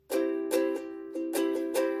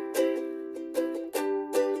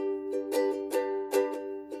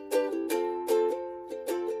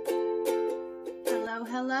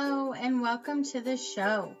welcome to the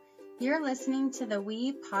show. You're listening to the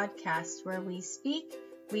We Podcast, where we speak,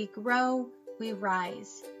 we grow, we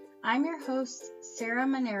rise. I'm your host, Sarah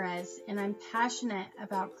Manerez, and I'm passionate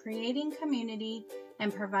about creating community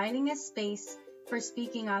and providing a space for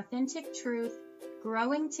speaking authentic truth,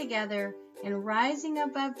 growing together, and rising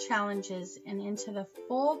above challenges and into the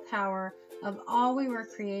full power of all we were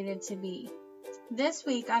created to be. This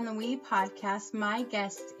week on the We Podcast, my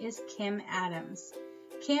guest is Kim Adams.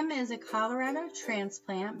 Kim is a Colorado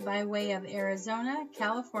transplant by way of Arizona,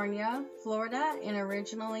 California, Florida, and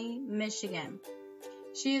originally Michigan.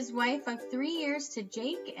 She is wife of 3 years to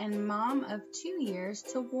Jake and mom of 2 years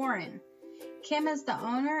to Warren. Kim is the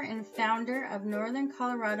owner and founder of Northern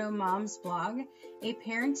Colorado Moms Blog, a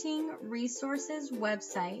parenting resources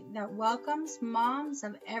website that welcomes moms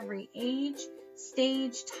of every age,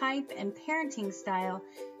 stage, type, and parenting style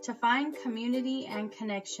to find community and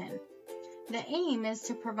connection. The aim is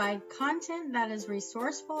to provide content that is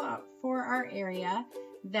resourceful for our area,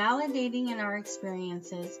 validating in our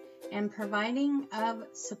experiences, and providing of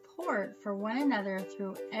support for one another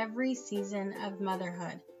through every season of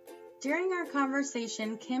motherhood. During our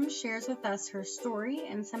conversation, Kim shares with us her story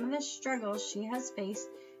and some of the struggles she has faced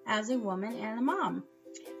as a woman and a mom,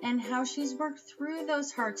 and how she's worked through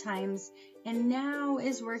those hard times and now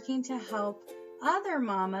is working to help other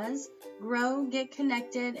mamas grow, get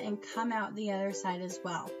connected, and come out the other side as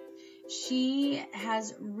well. She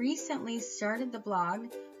has recently started the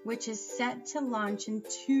blog, which is set to launch in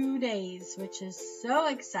 2 days, which is so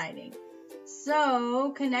exciting.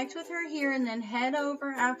 So connect with her here and then head over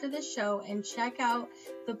after the show and check out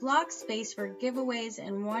the blog space for giveaways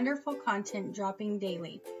and wonderful content dropping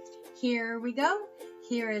daily. Here we go.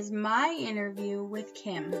 Here is my interview with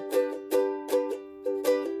Kim.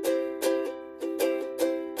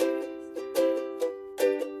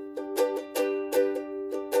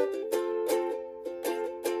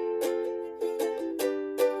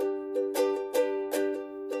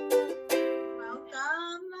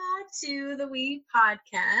 To the We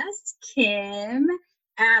Podcast, Kim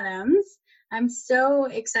Adams. I'm so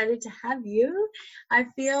excited to have you. I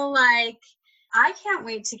feel like I can't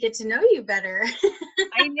wait to get to know you better.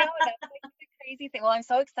 I know, that's like the crazy thing. Well, I'm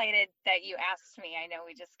so excited that you asked me. I know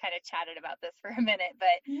we just kind of chatted about this for a minute, but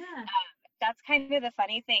yeah. That's kind of the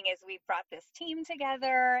funny thing is we brought this team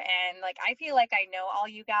together, and like I feel like I know all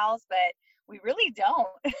you gals, but we really don't.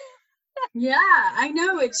 Yeah, I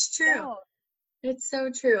know, it's true. It's so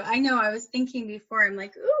true. I know. I was thinking before, I'm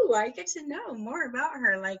like, ooh, I get to know more about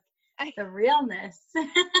her, like the realness.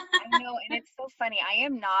 I know, and it's so funny. I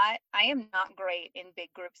am not great in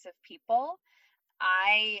big groups of people.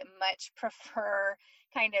 I much prefer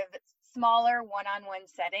kind of smaller one-on-one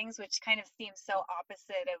settings, which kind of seems so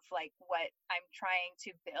opposite of like what I'm trying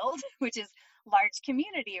to build, which is large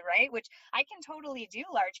community, right? Which I can totally do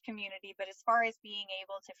large community, but as far as being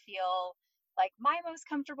able to feel like my most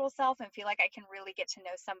comfortable self and feel like I can really get to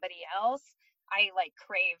know somebody else, I like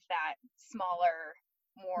crave that smaller,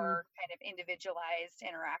 more kind of individualized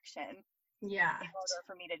interaction. Yeah. In order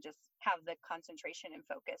for me to just have the concentration and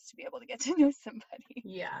focus to be able to get to know somebody.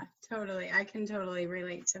 Yeah, totally. I can totally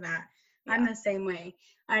relate to that. Yeah. I'm the same way.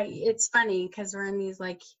 It's funny because we're in these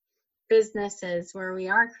like businesses where we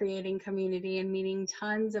are creating community and meeting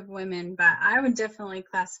tons of women, but I would definitely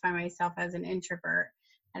classify myself as an introvert.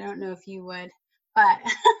 I don't know if you would, but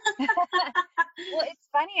well, it's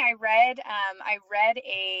funny. I read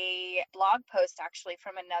a blog post actually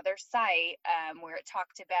from another site where it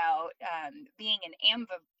talked about being an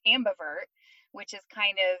ambivert, which is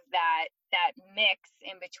kind of that mix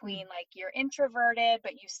in between like you're introverted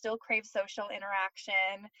but you still crave social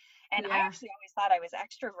interaction. And I actually always thought I was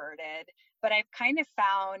extroverted, but I've kind of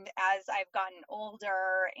found as I've gotten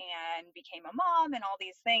older and became a mom and all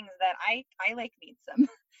these things that I like need some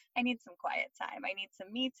I need some quiet time. I need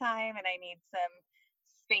some me time, and I need some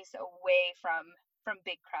space away from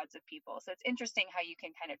big crowds of people. So it's interesting how you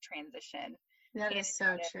can kind of transition. That is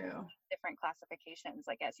so true. Different classifications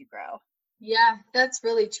like as you grow. Yeah, that's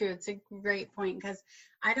really true. It's a great point because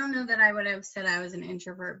I don't know that I would have said I was an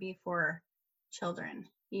introvert before children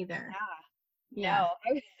either. Yeah.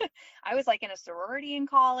 No, I was like in a sorority in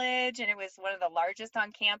college, and it was one of the largest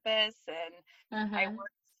on campus, and I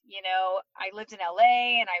worked, I lived in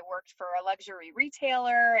LA and I worked for a luxury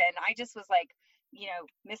retailer, and I just was like,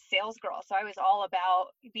 Miss Sales Girl. So I was all about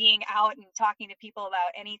being out and talking to people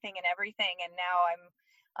about anything and everything. And now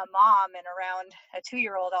I'm a mom and around a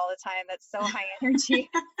 2-year-old all the time. That's so high energy.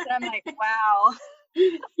 So I'm like, wow,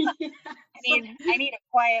 I need a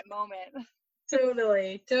quiet moment.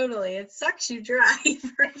 Totally. It sucks you dry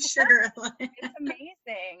for sure. It's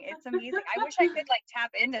amazing. It's amazing. I wish I could like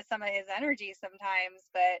tap into some of his energy sometimes,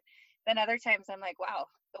 but then other times I'm like, wow,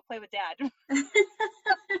 go play with dad.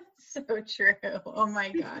 So true. Oh my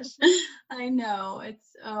gosh. I know.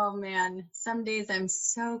 Oh man. Some days I'm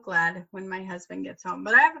so glad when my husband gets home.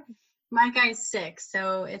 But my guy's sick,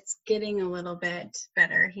 so it's getting a little bit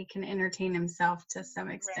better. He can entertain himself to some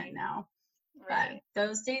extent Right. now. Right. But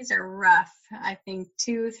those days are rough. I think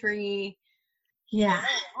 2, 3. Yeah.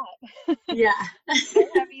 Yeah. They're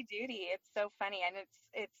heavy duty. It's so funny. And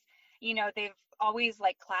it's they've always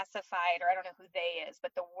like classified, or I don't know who they is,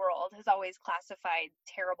 but the world has always classified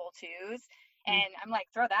terrible twos. And I'm like,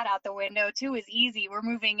 throw that out the window. 2 is easy. We're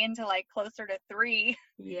moving into like closer to 3.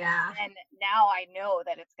 Yeah. And now I know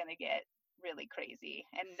that it's going to get really crazy.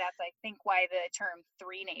 And that's, I think, why the term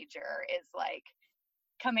three-nager is like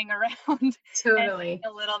coming around and Totally.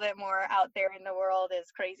 a little bit more out there in the world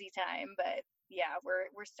is crazy time. But yeah,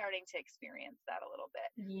 we're starting to experience that a little bit.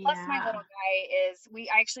 Yeah. Plus, my little guy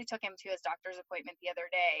I actually took him to his doctor's appointment the other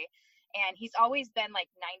day, and he's always been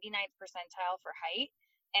like 99th percentile for height.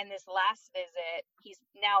 And this last visit, he's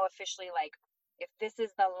now officially like, if this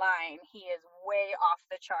is the line, he is way off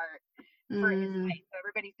the chart for his height. So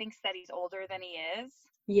everybody thinks that he's older than he is.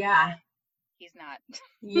 Yeah. He's not.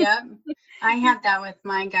 Yep. I have that with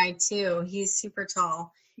my guy too. He's super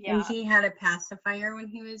tall. Yeah. And he had a pacifier when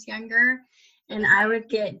he was younger. And I would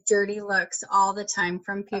get dirty looks all the time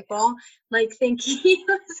from people, like thinking he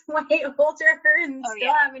was way older and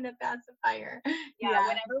still having a pacifier. Yeah.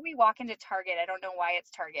 Whenever we walk into Target, I don't know why it's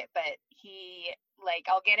Target, but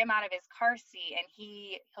I'll get him out of his car seat and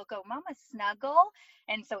he'll go, Mama, snuggle.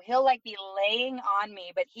 And so he'll like be laying on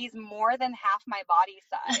me, but he's more than half my body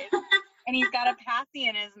size. And he's got a passy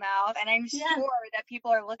in his mouth. And I'm sure that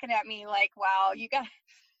people are looking at me like, wow,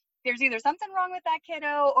 there's either something wrong with that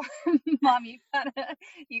kiddo, or Mom, you gotta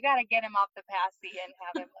get him off the passy and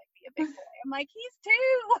have him like be a big boy. I'm like, he's 2.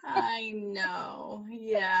 I know.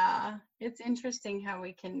 Yeah. It's interesting how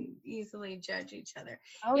we can easily judge each other.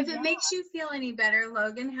 If it makes you feel any better,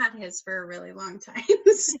 Logan had his for a really long time.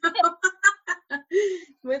 So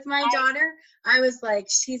with my daughter, I was like,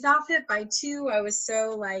 she's off it by 2. I was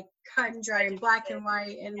so like cut and dry and black and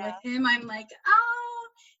white. And with him, I'm like, oh,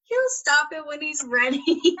 he'll stop it when he's ready.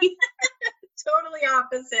 Totally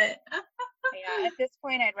opposite. Yeah, at this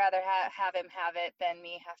point, I'd rather have him have it than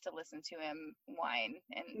me have to listen to him whine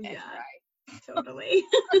and cry. Totally.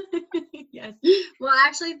 Yes. Well,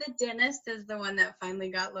 actually, the dentist is the one that finally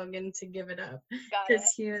got Logan to give it up,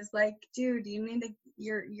 because he was like, "Dude, you need to.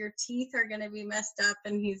 Your teeth are gonna be messed up,"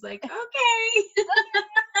 and he's like, "Okay."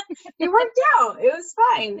 It worked out. It was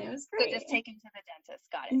fine. It was great. So just take him to the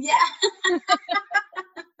dentist. Got it. Yeah.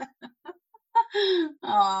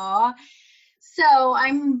 Aw. So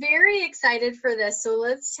I'm very excited for this. So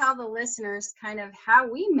let's tell the listeners kind of how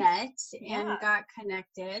we met and got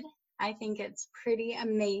connected. I think it's pretty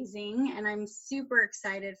amazing, and I'm super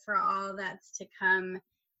excited for all that's to come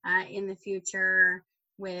in the future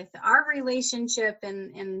with our relationship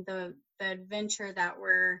and the adventure that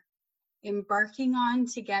we're embarking on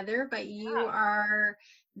together. But you are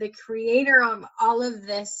the creator of all of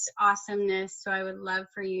this awesomeness, so I would love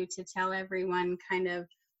for you to tell everyone kind of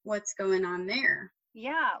what's going on there.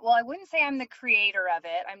 Yeah, well, I wouldn't say I'm the creator of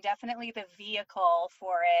it. I'm definitely the vehicle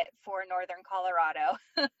for it for Northern Colorado.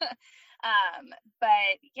 But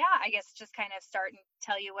yeah, I guess just kind of start and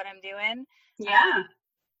tell you what I'm doing. Yeah.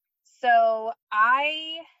 So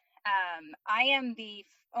I am the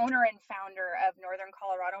owner and founder of Northern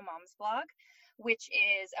Colorado Moms Blog, which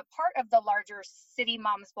is a part of the larger City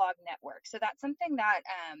Moms Blog network. So that's something that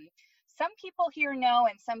some people here know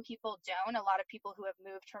and some people don't. A lot of people who have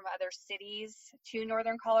moved from other cities to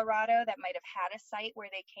Northern Colorado that might have had a site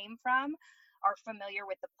where they came from are familiar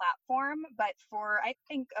with the platform. But for, I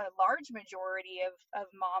think, a large majority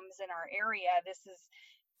of moms in our area, this is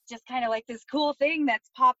just kind of like this cool thing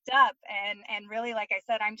that's popped up. And really, like I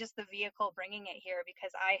said, I'm just the vehicle bringing it here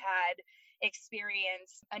because I had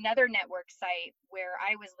experienced another network site where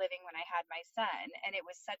I was living when I had my son, and it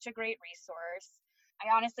was such a great resource. I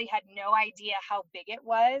honestly had no idea how big it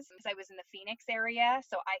was because I was in the Phoenix area.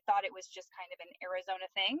 So I thought it was just kind of an Arizona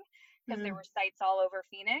thing because there were sites all over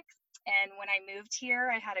Phoenix. And when I moved here,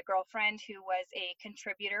 I had a girlfriend who was a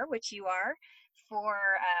contributor, which you are, for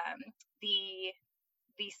the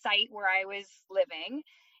site where I was living.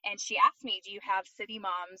 And she asked me, do you have City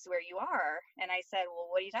Moms where you are? And I said, well,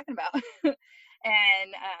 what are you talking about?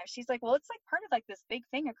 And she's like, well, it's like part of like this big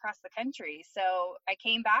thing across the country. So I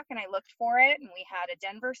came back and I looked for it, and we had a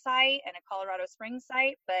Denver site and a Colorado Springs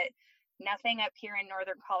site, but nothing up here in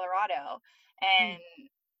northern Colorado. And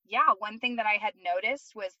yeah, one thing that I had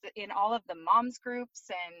noticed was that in all of the moms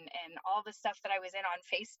groups and all the stuff that I was in on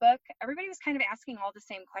Facebook, everybody was kind of asking all the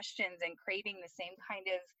same questions and craving the same kind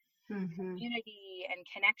of community and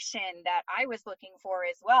connection that I was looking for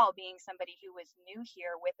as well, being somebody who was new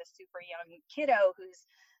here with a super young kiddo who's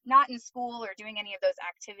not in school or doing any of those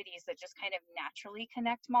activities that just kind of naturally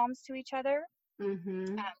connect moms to each other,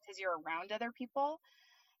 because you're around other people.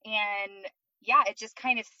 And yeah, it just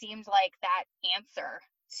kind of seemed like that answer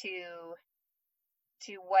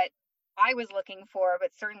to what I was looking for,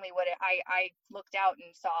 but certainly what I looked out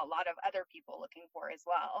and saw a lot of other people looking for as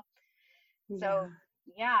well. So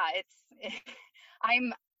yeah, I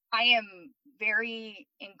am very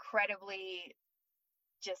incredibly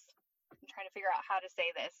just, I'm trying to figure out how to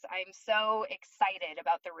say this. I'm so excited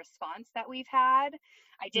about the response that we've had.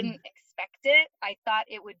 I didn't expect it. I thought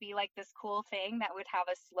it would be like this cool thing that would have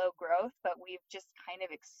a slow growth, but we've just kind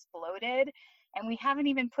of exploded, and we haven't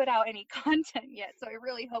even put out any content yet. So I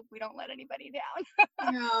really hope we don't let anybody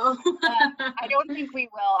down. No. I don't think we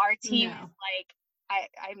will. Our team No. is like,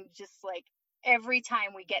 I'm just like, every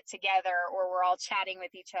time we get together or we're all chatting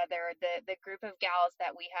with each other, the group of gals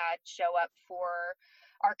that we had show up for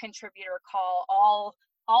our contributor call,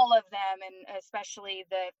 all of them, and especially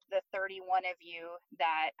the 31 of you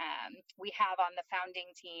that we have on the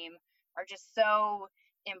founding team, are just so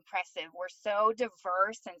impressive. We're so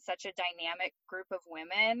diverse and such a dynamic group of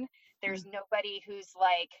women. There's nobody who's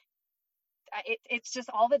like, it's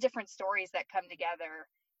just all the different stories that come together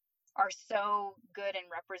are so good and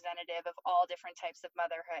representative of all different types of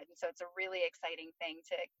motherhood. And so it's a really exciting thing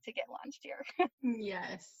to get launched here.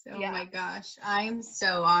 Yes. Oh my gosh. I'm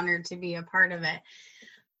so honored to be a part of it.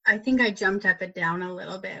 I think I jumped up and down a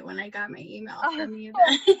little bit when I got my email from you.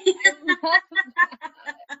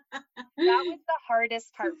 That was the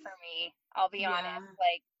hardest part for me, I'll be honest.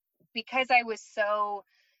 Like, because I was so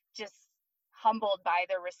just humbled by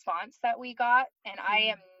the response that we got, and I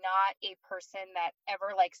am not a person that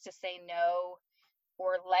ever likes to say no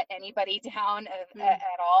or let anybody down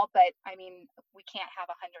at all. But I mean, we can't have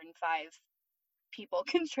 105 people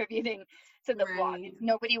contributing to the blog.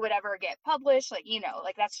 Nobody would ever get published, like,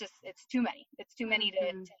 like that's just, it's too many to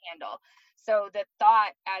handle. So the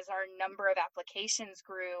thought, as our number of applications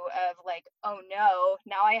grew, of like, oh no,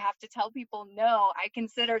 now I have to tell people no, I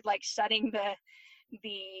considered like shutting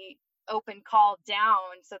the open call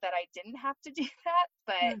down so that I didn't have to do that.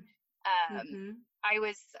 But I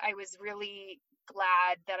was really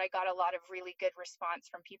glad that I got a lot of really good response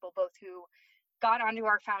from people, both who got onto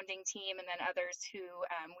our founding team and then others who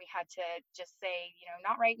we had to just say,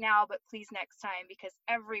 not right now, but please next time, because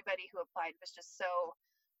everybody who applied was just so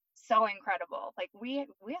incredible. Like, we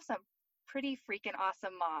have some pretty freaking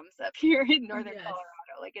awesome moms up here in northern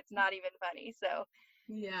Colorado. Like, it's not even funny. So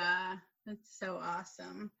yeah, that's so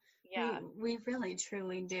awesome. Yeah, we really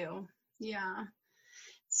truly do. Yeah,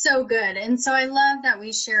 so good. And so I love that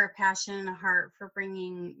we share a passion and a heart for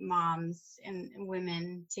bringing moms and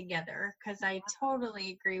women together, because I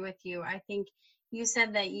totally agree with you. I think you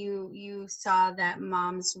said that you saw that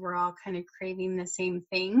moms were all kind of craving the same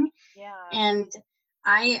thing. Yeah. And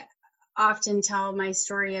I often tell my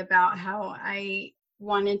story about how I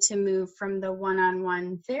wanted to move from the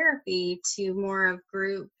one-on-one therapy to more of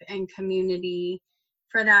group and community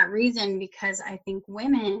for that reason, because I think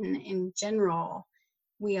women in general,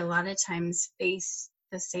 we a lot of times face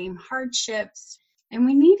the same hardships, and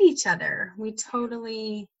we need each other. We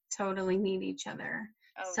totally need each other.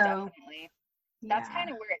 Oh, so, definitely. That's kind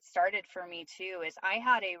of where it started for me too, is I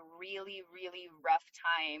had a really, really rough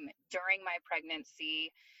time during my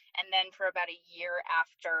pregnancy. And then for about a year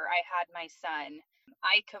after I had my son,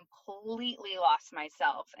 I completely lost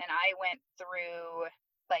myself. And I went through,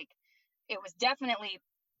 like, it was definitely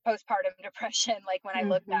postpartum depression, like when I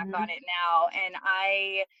look back on it now. And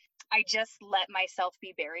I just let myself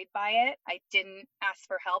be buried by it. I didn't ask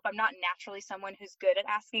for help. I'm not naturally someone who's good at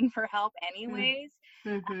asking for help anyways.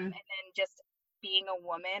 And then just being a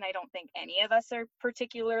woman, I don't think any of us are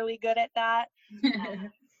particularly good at that.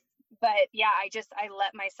 But yeah, I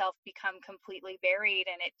let myself become completely buried,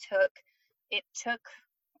 and it took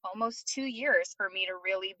almost 2 years for me to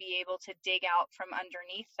really be able to dig out from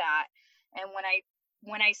underneath that. And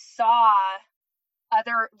when I saw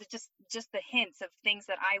other, just the hints of things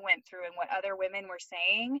that I went through and what other women were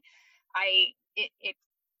saying, it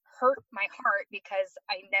hurt my heart, because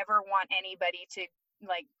I never want anybody to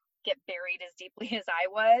like get buried as deeply as I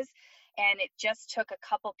was. And it just took a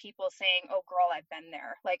couple people saying, oh girl, I've been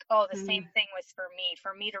there. Like, oh, the same thing was for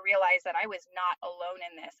me to realize that I was not alone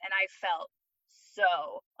in this. And I felt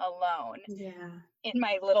so alone Yeah. in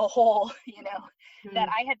my little hole, that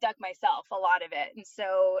Mm. I had dug myself, a lot of it. And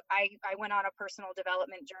so I went on a personal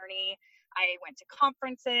development journey. I went to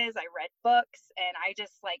conferences, I read books, and I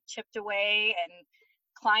just like chipped away and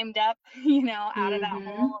climbed up, out of that hole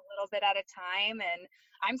Mm-hmm. a little bit at a time. And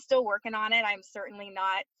I'm still working on it. I'm certainly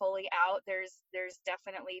not fully out. There's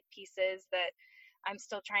definitely pieces that I'm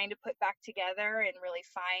still trying to put back together and really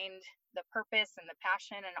find the purpose and the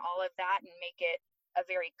passion and all of that and make it a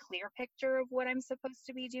very clear picture of what I'm supposed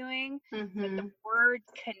to be doing. But the Mm-hmm. word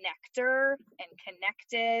connector and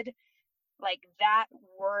connected, like that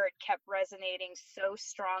word kept resonating so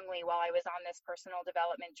strongly while I was on this personal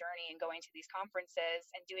development journey and going to these conferences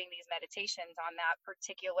and doing these meditations on that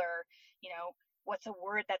particular, what's a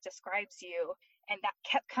word that describes you? And that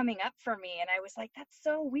kept coming up for me. And I was like, that's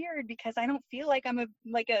so weird because I don't feel like I'm a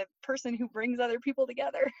person who brings other people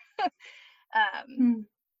together. um, Mm.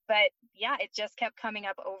 but yeah, it just kept coming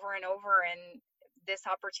up over and over. And this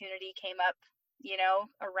opportunity came up,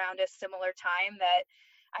 around a similar time that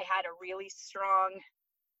I had a really strong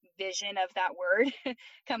vision of that word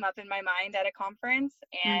come up in my mind at a conference,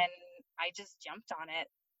 Mm. and I just jumped on it.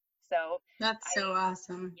 So That's so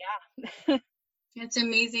awesome. yeah. It's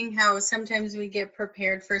amazing how sometimes we get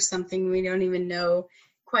prepared for something we don't even know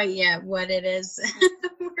quite yet what it is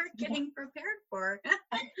we're getting prepared for.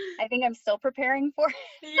 I think I'm still preparing for it.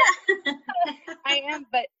 Yeah. I am,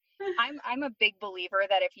 but I'm a big believer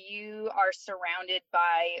that if you are surrounded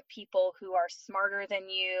by people who are smarter than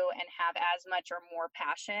you and have as much or more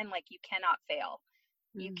passion, like you cannot fail.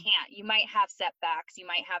 You Mm. can't. You might have setbacks, you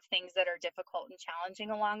might have things that are difficult and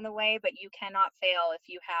challenging along the way, but you cannot fail if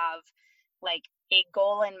you have like a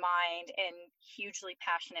goal in mind and hugely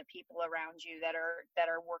passionate people around you that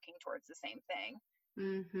are working towards the same thing.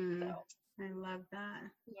 Mm-hmm. So I love that.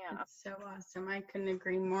 yeah. It's so awesome. I couldn't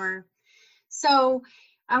agree more. So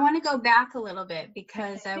I want to go back a little bit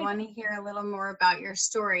because I want to hear a little more about your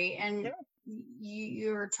story. And Sure.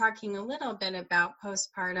 you were talking a little bit about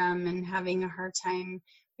postpartum and having a hard time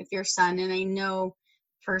with your son. And I know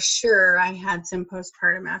for sure I had some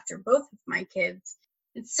postpartum after both of my kids.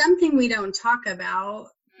 It's something we don't talk about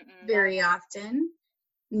Not very often.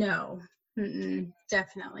 No,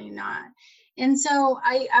 definitely not. And so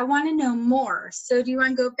I want to know more. So do you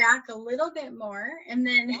want to go back a little bit more and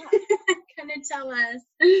then yeah. kind of tell us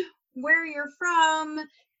where you're from,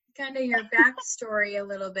 kind of your backstory a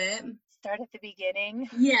little bit? Start at the beginning.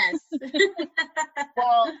 Yes.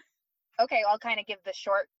 Well, okay, I'll kind of give the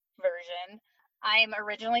short version. I'm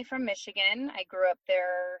originally from Michigan. I grew up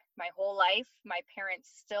there my whole life. My parents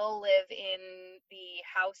still live in the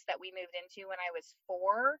house that we moved into when I was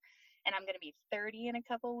 4, and I'm going to be 30 in a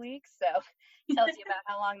couple weeks. So tells you about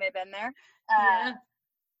how long they've been there. Yeah.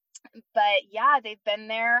 But yeah, they've been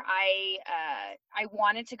there. I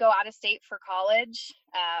wanted to go out of state for college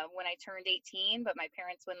when I turned 18, but my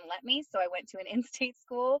parents wouldn't let me, so I went to an in-state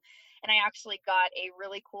school, and I actually got a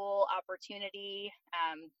really cool opportunity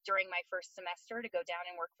during my first semester to go down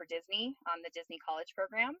and work for Disney on the Disney College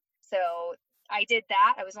program. So I did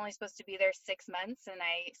that. I was only supposed to be there 6 months, and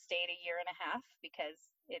I stayed a year and a half because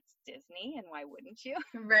it's Disney, and why wouldn't you?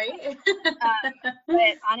 Right.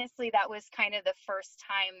 But honestly, that was kind of the first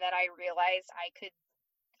time that I realized I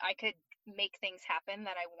could make things happen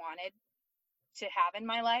that I wanted to have in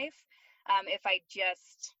my life if I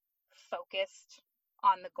just focused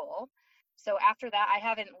on the goal. So after that, I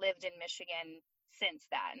haven't lived in Michigan since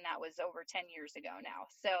that, and that was over 10 years ago now.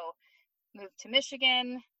 So moved to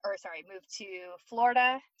moved to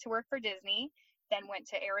Florida to work for Disney, then went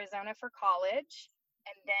to Arizona for college.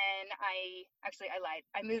 And then I lied.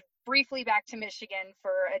 I moved briefly back to Michigan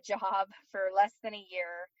for a job for less than a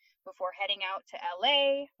year before heading out to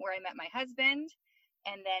LA, where I met my husband.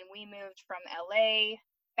 And then we moved from LA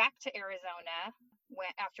back to Arizona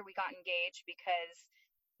after we got engaged, because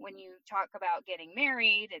when you talk about getting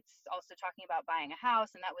married, it's also talking about buying a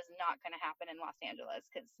house, and that was not going to happen in Los Angeles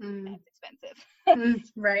because that's expensive.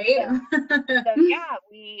 Right. So yeah,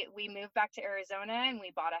 we moved back to Arizona and we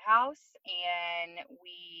bought a house and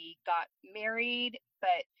we got married,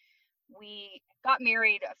 but we got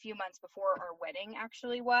married a few months before our wedding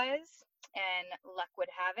actually was. And luck would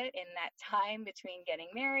have it, in that time between getting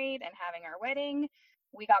married and having our wedding,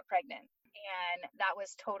 we got pregnant. And that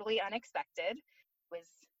was totally unexpected.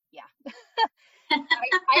 Yeah.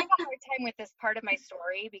 I have a hard time with this part of my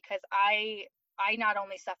story because I not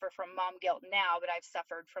only suffer from mom guilt now, but I've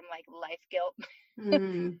suffered from like life guilt.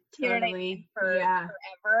 Totally. You know what I mean? Yeah.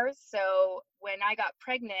 Forever. So when I got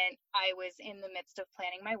pregnant, I was in the midst of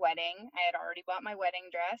planning my wedding. I had already bought my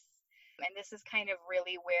wedding dress. And this is kind of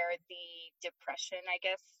really where the depression, I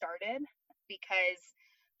guess, started, because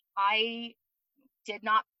I did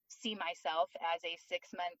not see myself as a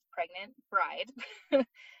 6-month pregnant bride.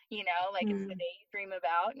 Like it's the day you dream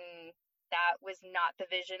about, and that was not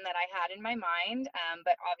the vision that I had in my mind.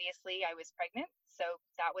 But obviously I was pregnant, so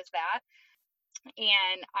that was that.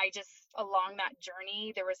 And I just, along that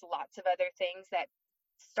journey, there was lots of other things that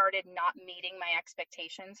started not meeting my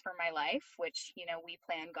expectations for my life, which, we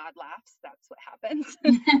plan, God laughs. That's what happens.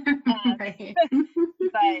 Right.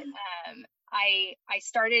 But I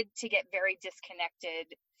started to get very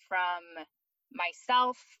disconnected from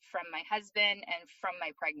myself, from my husband, and from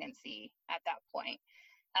my pregnancy at that point.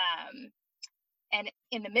 And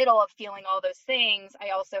in the middle of feeling all those things,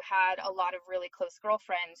 I also had a lot of really close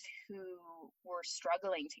girlfriends who were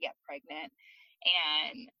struggling to get pregnant,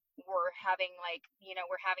 and we're having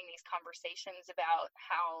these conversations about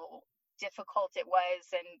how difficult it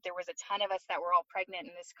was. And there was a ton of us that were all pregnant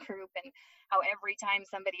in this group, and how every time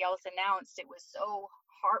somebody else announced, it was so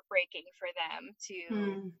heartbreaking for them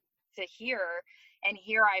to hear. And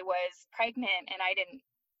here I was pregnant, and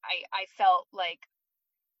I felt like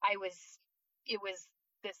it was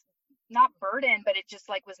this, not burden, but it just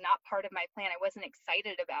was not part of my plan. I wasn't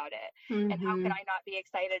excited about it. And how could I not be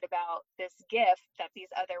excited about this gift that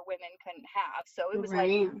these other women couldn't have? So it was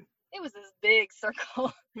right. it was this big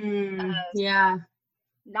circle of Yeah.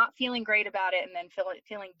 not feeling great about it, and then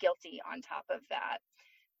feeling guilty on top of that.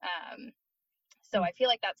 So I feel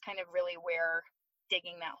like that's kind of really where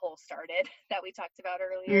digging that hole started that we talked about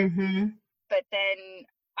earlier. But then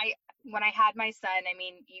when I had my son,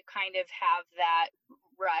 you kind of have that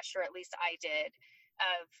rush, or at least I did,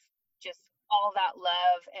 of just all that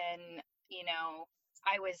love. And,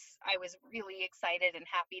 I was really excited and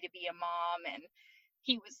happy to be a mom, and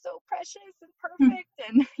he was so precious and perfect.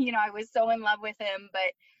 And, I was so in love with him,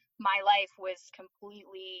 but my life was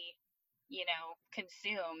completely,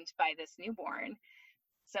 consumed by this newborn.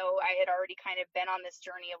 So I had already kind of been on this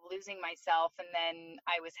journey of losing myself, and then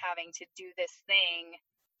I was having to do this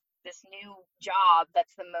new job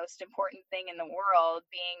that's the most important thing in the world,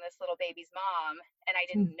 being this little baby's mom. And I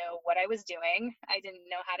didn't know what I was doing. I didn't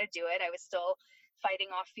know how to do it. I was still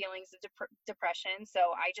fighting off feelings of depression.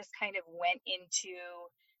 So I just kind of went into,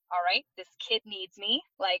 all right, this kid needs me.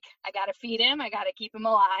 Like, I got to feed him. I got to keep him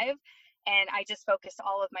alive. And I just focused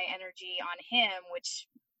all of my energy on him, which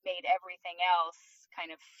made everything else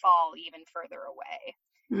kind of fall even further away.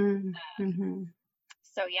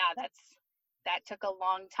 So yeah, that took a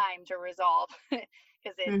long time to resolve,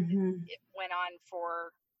 because it went on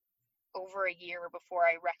for over a year before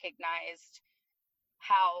I recognized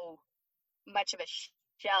how much of a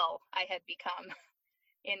shell I had become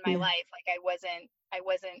in my life. Like I wasn't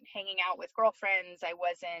hanging out with girlfriends. I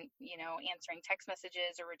wasn't, answering text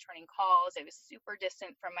messages or returning calls. I was super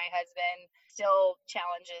distant from my husband. Still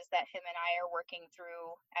challenges that him and I are working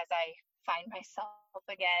through as I find myself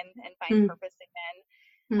again and find purpose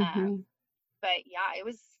again. But yeah, it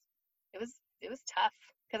was tough,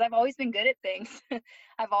 because I've always been good at things.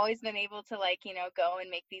 I've always been able to go and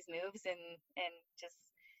make these moves and just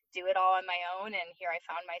do it all on my own. And here I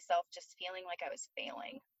found myself just feeling like I was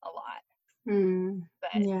failing a lot.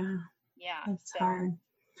 But yeah, That's so hard.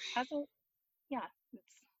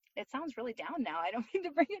 it sounds really down now. I don't mean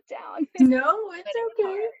to bring it down. No, it's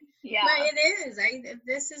okay. Yeah. But it is.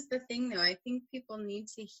 This is the thing, though. I think people need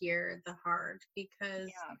to hear the hard,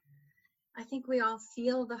 because I think we all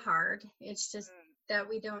feel the hard. It's just that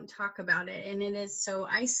we don't talk about it. And it is so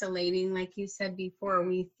isolating. Like you said before,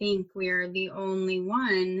 we think we're the only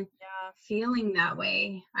one feeling that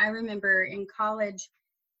way. I remember in college,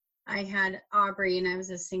 I had Aubrey, and I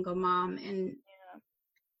was a single mom, and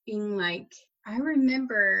being like, I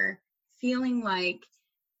remember feeling like,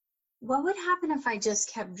 what would happen if I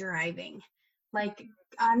just kept driving? Like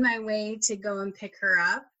on my way to go and pick her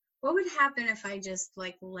up, what would happen if I just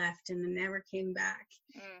left and then never came back?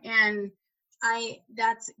 And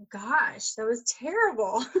that was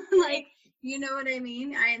terrible. You know what I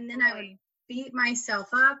mean? And then I would beat myself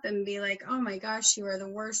up and be like, oh my gosh, you are the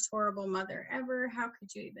worst, horrible mother ever. How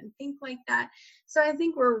could you even think like that? So I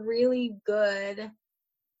think we're really good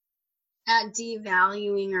at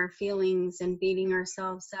devaluing our feelings and beating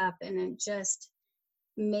ourselves up, and it just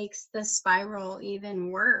makes the spiral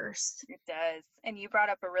even worse. It does. And you brought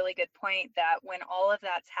up a really good point, that when all of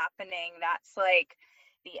that's happening, that's like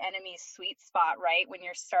the enemy's sweet spot, right? When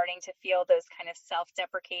you're starting to feel those kind of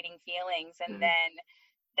self-deprecating feelings, and then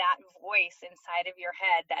that voice inside of your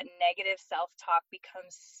head, that negative self-talk,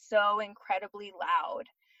 becomes so incredibly loud.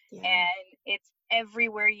 And it's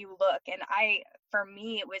everywhere you look. And for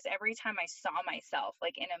me, it was every time I saw myself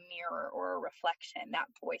in a mirror or a reflection,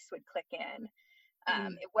 that voice would click in.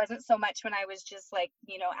 It wasn't so much when I was just like,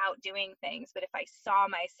 out doing things, but if I saw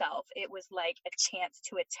myself, it was like a chance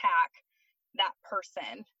to attack that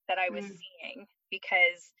person that I was seeing,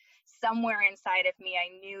 because somewhere inside of me, I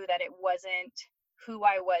knew that it wasn't who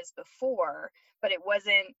I was before, but it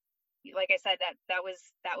wasn't, like I said, that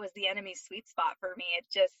was the enemy's sweet spot for me. It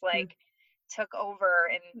just like took over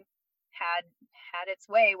and had its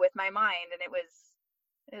way with my mind, and it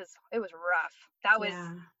was rough.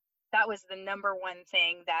 That was the number one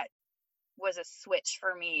thing that was a switch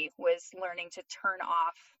for me, was learning to turn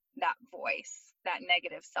off that voice, that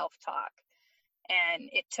negative self-talk. And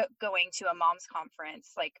it took going to a mom's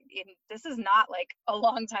conference. Like, this is not like a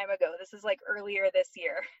long time ago. This is like earlier this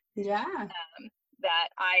year. Yeah. That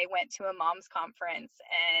I went to a mom's conference,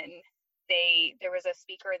 and there was a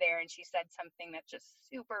speaker there, and she said something that just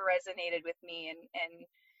super resonated with me, and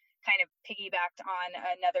kind of piggybacked on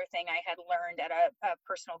another thing I had learned at a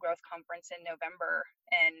personal growth conference in November.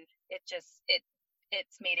 And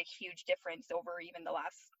it's made a huge difference over even the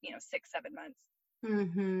last, 6-7 months.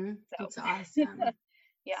 So it's awesome.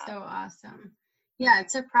 Yeah. So awesome. Yeah,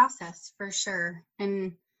 it's a process for sure.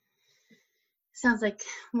 And sounds like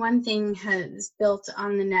one thing has built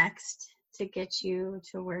on the next to get you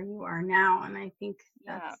to where you are now. And I think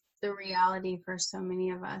that's the reality for so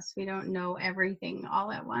many of us. We don't know everything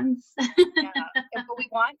all at once. Yeah, but we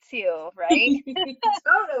want to, right?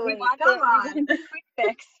 Totally. Come on. Quick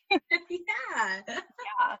fix. Yeah.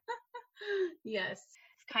 Yeah. Yes.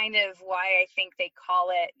 It's kind of why I think they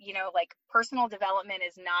call it, like, personal development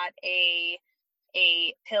is not a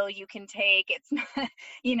pill you can take. It's not,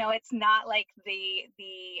 it's not like the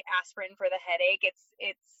aspirin for the headache.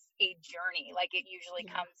 It's a journey. Like, it usually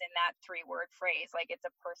comes in that 3-word phrase. Like, it's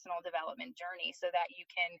a personal development journey, so that you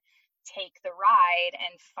can take the ride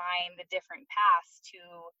and find the different paths to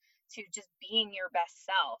just being your best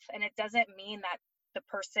self. And it doesn't mean that the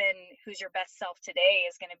person who's your best self today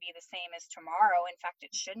is going to be the same as tomorrow. In fact,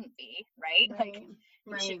 it shouldn't be, right? Like,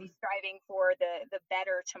 you should be striving for the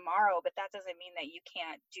better tomorrow, but that doesn't mean that you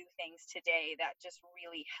can't do things today that just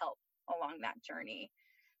really help along that journey.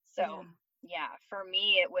 So yeah, for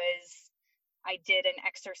me, I did an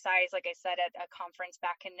exercise, like I said, at a conference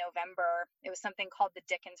back in November. It was something called the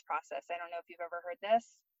Dickens process. I don't know if you've ever heard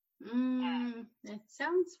this. It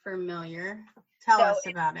sounds familiar. Tell us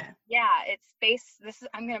about it. Yeah,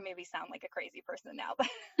 I'm going to maybe sound like a crazy person now, but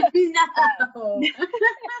no.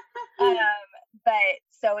 But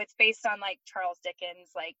so it's based on like Charles Dickens,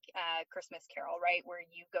 like Christmas Carol, right? Where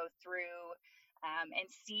you go through and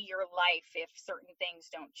see your life if certain things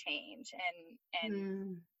don't change,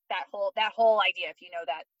 and that whole idea, if you know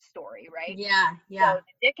that story, right? Yeah. So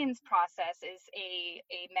the Dickens process is a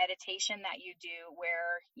meditation that you do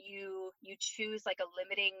where you choose like a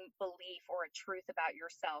limiting belief or a truth about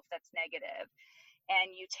yourself that's negative,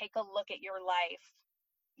 and you take a look at your life,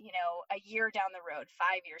 a year down the road,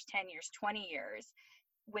 5 years, 10 years, 20 years,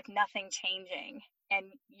 with nothing changing.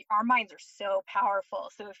 And our minds are so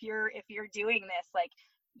powerful. So if you're doing this, like,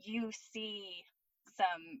 you see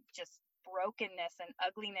some just brokenness and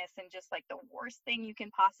ugliness and just like the worst thing you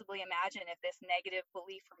can possibly imagine if this negative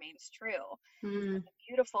belief remains true. The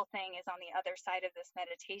beautiful thing is, on the other side of this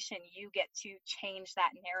meditation, you get to change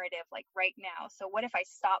that narrative, like, right now. So what if I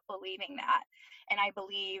stop believing that, and I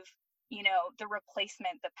believe, the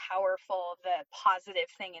replacement, the powerful, the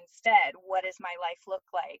positive thing instead? What does my life look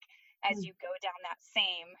like as you go down that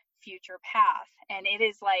same future path? And it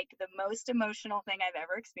is like the most emotional thing I've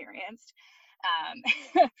ever experienced.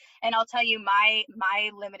 And I'll tell you, my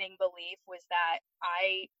limiting belief was that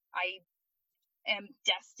I am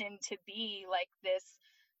destined to be like this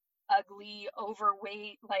ugly,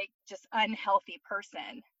 overweight, like just unhealthy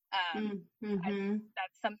person.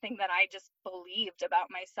 That's something that I just believed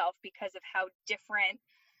about myself because of how different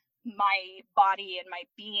my body and my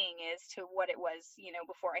being is to what it was,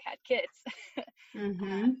 before I had kids.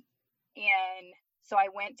 And so I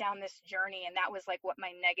went down this journey, and that was like what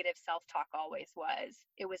my negative self-talk always was.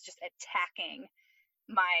 It was just attacking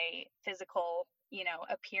my physical,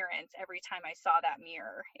 appearance every time I saw that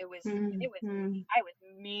mirror. I was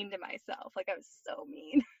mean to myself. Like, I was so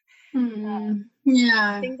mean.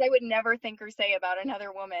 Things I would never think or say about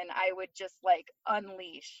another woman, I would just like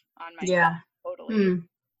unleash on myself. Totally.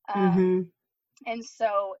 And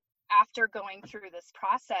so after going through this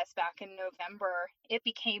process back in November, it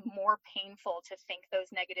became more painful to think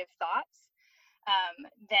those negative thoughts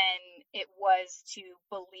than it was to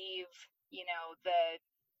believe,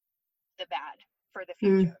 the bad for the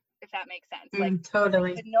future, if that makes sense. Like,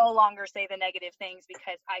 totally. I could no longer say the negative things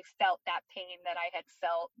because I felt that pain that I had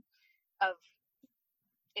felt of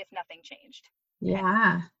if nothing changed.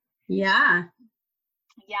 Yeah.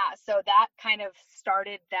 Yeah, so that kind of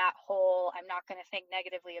started that whole I'm not going to think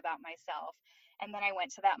negatively about myself. And then I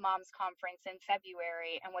went to that mom's conference in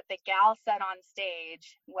February, and what the gal said on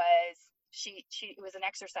stage was she it was an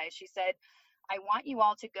exercise. She said, "I want you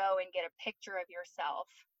all to go and get a picture of yourself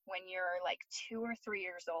when you're like 2 or 3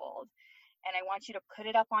 years old, and I want you to put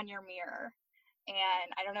it up on your mirror." And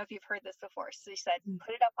I don't know if you've heard this before. So she said,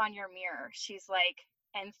 "Put it up on your mirror." She's like,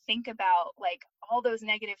 and think about like all those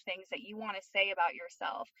negative things that you want to say about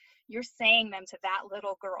yourself. You're saying them to that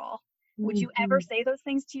little girl. Would you ever Mm-hmm. say those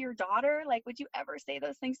things to your daughter? Like, would you ever say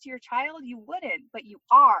those things to your child? You wouldn't, but you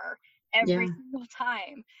are every Yeah. single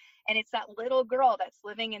time. And it's that little girl that's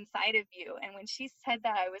living inside of you. And when she said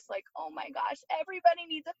that, I was like, oh my gosh, everybody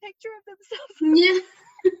needs a picture of themselves. Yeah.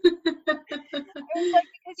 I was like,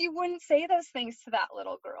 because you wouldn't say those things to that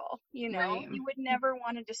little girl, you know? Right. You would never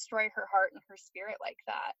want to destroy her heart and her spirit like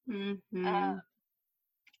that. Mm-hmm.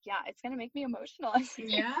 Yeah, it's gonna make me emotional.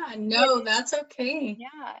 Yeah, It no, is, that's okay.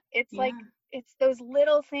 yeah. It's like Yeah. it's those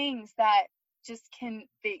little things that just can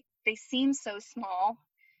they seem so small,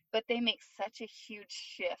 but they make such a huge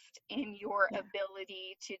shift in your Yeah.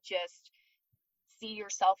 ability to just see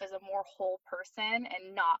yourself as a more whole person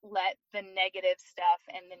and not let the negative stuff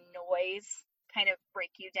and the noise kind of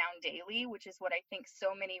break you down daily, which is what I think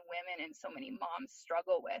so many women and so many moms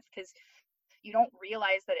struggle with, because you don't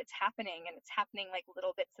realize that it's happening, and it's happening like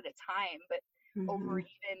little bits at a time, but over Mm-hmm.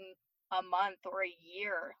 even a month or a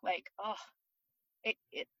year, like, oh, it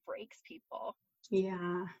breaks people.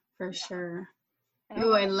 Yeah, for Yeah. sure. And I don't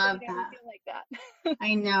Oh, I want anybody love to ever that. feel like that.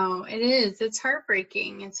 I know it is. It's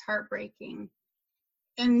heartbreaking. It's heartbreaking.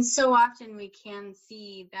 And so often we can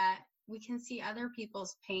see other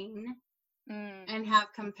people's pain Mm, and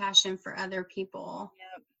have compassion for other people,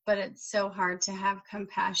 yep, but it's so hard to have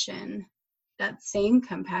compassion, that same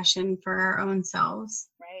compassion for our own selves.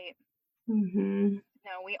 right. Mm-hmm.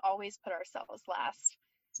 No, we always put ourselves last.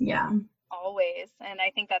 Yeah. Always. And I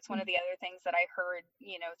think that's one of the other things that I heard,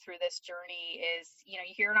 through this journey is, you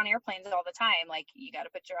hear it on airplanes all the time. Like, you got to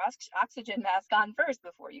put your oxygen mask on first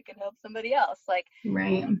before you can help somebody else. Like, and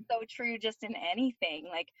Right. that's so true just in anything.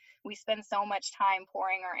 Like, we spend so much time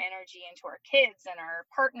pouring our energy into our kids and our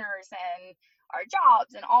partners and our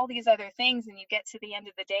jobs and all these other things. And you get to the end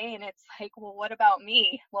of the day and it's like, well, what about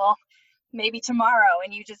me? Well, maybe tomorrow,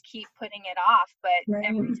 and you just keep putting it off, but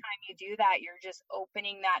every Right. time you do that, you're just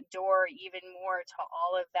opening that door even more to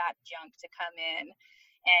all of that junk to come in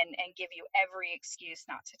and give you every excuse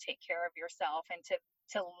not to take care of yourself and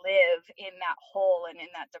to live in that hole and in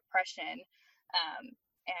that depression.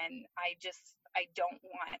 And I don't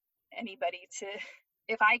want anybody to,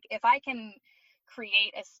 if I can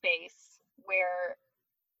create a space where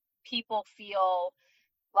people feel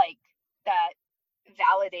like that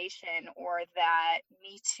validation or that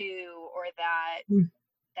me too or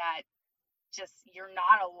that just you're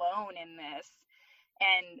not alone in this,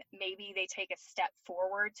 and maybe they take a step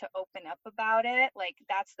forward to open up about it, like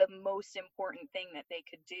that's the most important thing that they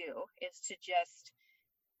could do, is to just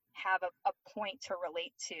have a point to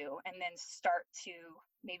relate to and then start to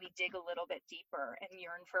maybe dig a little bit deeper and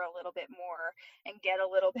yearn for a little bit more and get a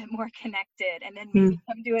little bit more connected, and then maybe Mm.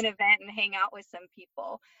 come to an event and hang out with some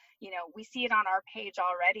people. We see it on our page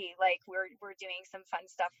already, like we're doing some fun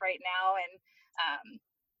stuff right now, and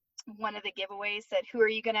one of the giveaways said, who are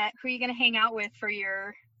you gonna hang out with for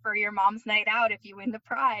your mom's night out if you win the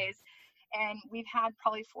prize? And we've had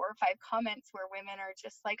probably 4 or 5 comments where women are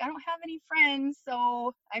just like, I don't have any friends,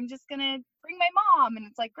 so I'm just gonna bring my mom. And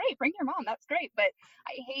it's like, great, bring your mom, that's great. But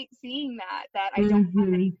I hate seeing that I don't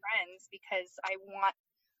have any Mm-hmm. friends, because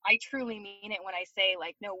I truly mean it when I say,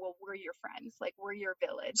 like, no, well, we're your friends, like we're your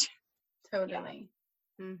village. Yeah. Totally.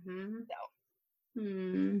 Mm-hmm. So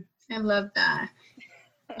I love that.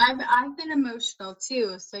 I've been emotional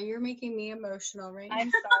too, so you're making me emotional right now. I'm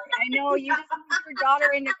sorry. I know you just moved your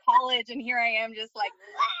daughter into college, and here I am just like,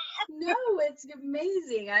 No, it's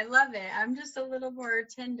amazing. I love it. I'm just a little more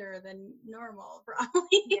tender than normal,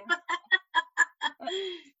 probably. yeah.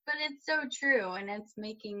 But it's so true, and it's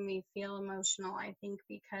making me feel emotional, I think,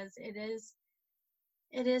 because it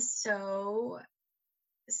is so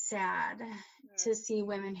sad to see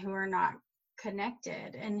women who are not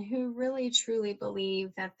connected and who really truly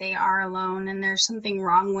believe that they are alone and there's something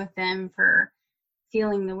wrong with them for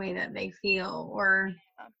feeling the way that they feel or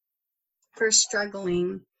for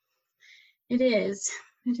struggling. It is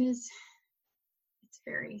it's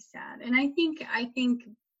very sad. And I think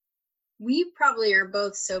we probably are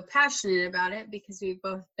both so passionate about it because we've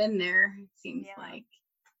both been there, it seems Yeah. like.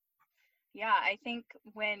 Yeah, I think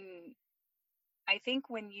when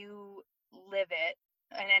you live it,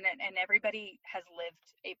 and everybody has lived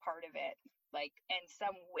a part of it, like, and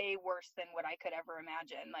some way worse than what I could ever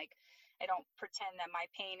imagine. Like, I don't pretend that my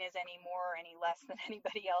pain is any more or any less than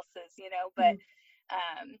anybody else's, you know, but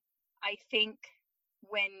I think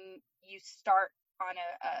when you start on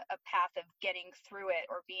a path of getting through it,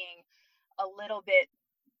 or being a little bit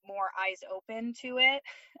more eyes open to it,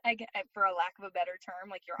 for a lack of a better term,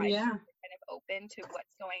 like your eyes Yeah. kind of open to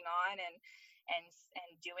what's going on, and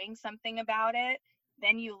doing something about it,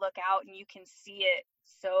 then you look out and you can see it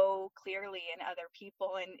so clearly in other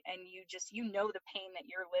people, and you just, you know, the pain that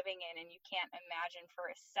you're living in, and you can't imagine for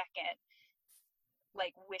a second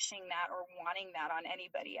like wishing that or wanting that on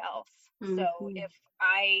anybody else. So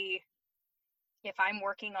if I'm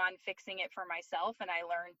working on fixing it for myself, and I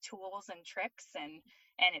learn tools and tricks, and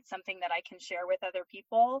it's something that I can share with other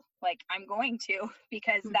people, like, I'm going to,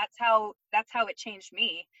 because that's how it changed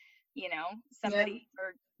me, you know. Somebody,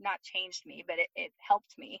 or not changed me, but it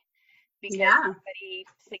helped me, because somebody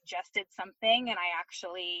suggested something, and I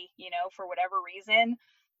actually, you know, for whatever reason,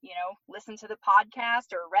 you know, listened to the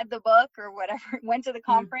podcast or read the book or whatever, went to the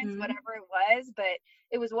conference, whatever it was, but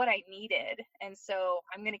it was what I needed. And so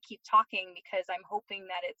I'm going to keep talking, because I'm hoping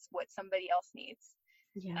that it's what somebody else needs.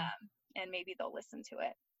 And maybe they'll listen to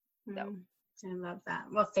it. So I love that.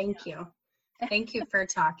 Well, thank you. Thank you for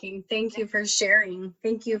talking. Thank you for sharing.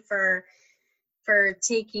 Thank you for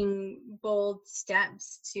taking bold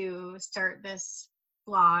steps to start this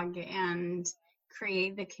blog and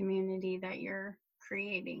create the community that you're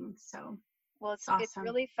creating. So, well, it's awesome. It's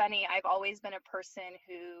really funny. I've always been a person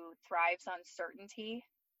who thrives on certainty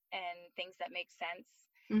and things that make sense.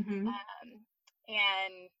 And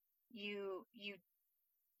you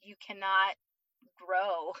cannot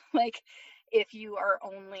grow like if you are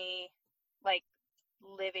only like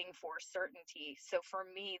living for certainty. So for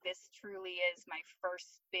me, this truly is my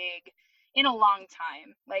first big, in a long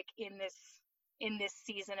time, like in this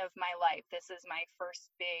season of my life, this is my first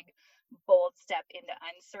big bold step into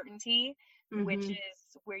uncertainty, which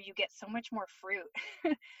is where you get so much more fruit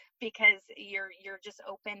because you're just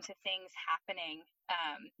open to things happening.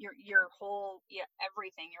 Your whole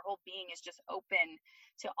everything, your whole being is just open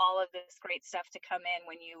to all of this great stuff to come in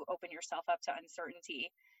when you open yourself up to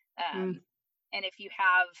uncertainty. And if you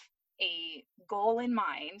have a goal in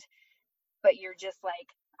mind, but you're just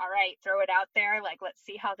like, all right, throw it out there, like, let's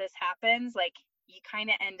see how this happens, like, you kind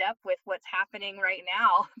of end up with what's happening right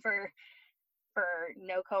now for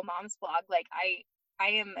NoCo Moms Blog. Like, I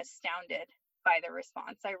am astounded by the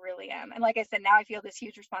response. I really am. And like I said, now I feel this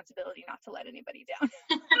huge responsibility not to let anybody down.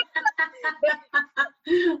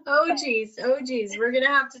 Oh geez. We're gonna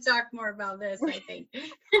have to talk more about this, I think.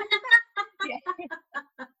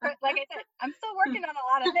 But like I said, I'm still working on a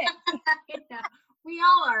lot of things. Yeah, we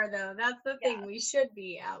all are, though. That's the thing. We should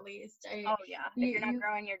be, at least. If you're not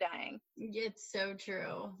growing, you're dying. It's so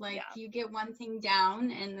true. Like, you get one thing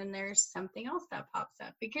down, and then there's something else that pops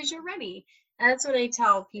up because you're ready. That's what I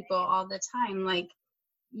tell people all the time. Like,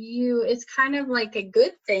 it's kind of like a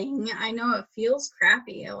good thing. I know it feels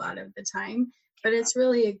crappy a lot of the time, but it's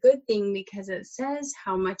really a good thing because it says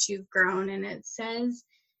how much you've grown, and it says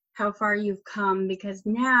how far you've come, because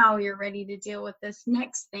now you're ready to deal with this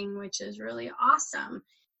next thing, which is really awesome.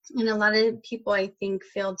 And a lot of people, I think,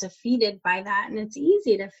 feel defeated by that. And it's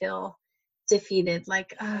easy to feel defeated,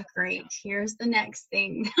 like, oh, great, here's the next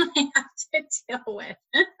thing I have to deal with.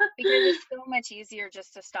 Because it's so much easier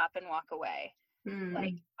just to stop and walk away.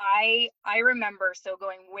 Like, I remember, so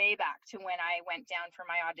going way back to when I went down for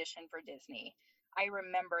my audition for Disney, I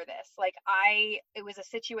remember this. Like, it was a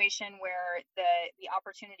situation where the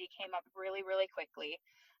opportunity came up really, really quickly.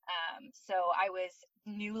 So I was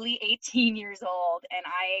newly 18 years old, and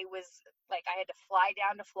I was like, I had to fly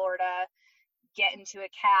down to Florida, get into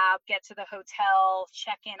a cab, get to the hotel,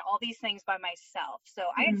 check in, all these things by myself.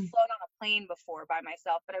 So I had flown on a plane before by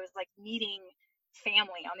myself, but I was like meeting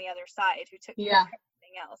family on the other side who took care of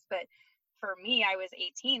everything else. But for me, I was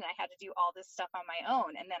 18 and I had to do all this stuff on my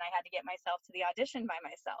own, and then I had to get myself to the audition by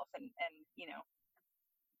myself, and you know,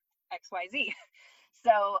 XYZ.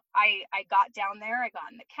 So I got down there, I got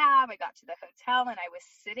in the cab, I got to the hotel, and I was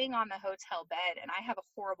sitting on the hotel bed, and I have a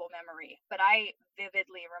horrible memory, but I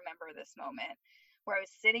vividly remember this moment where I was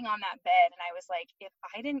sitting on that bed, and I was like, if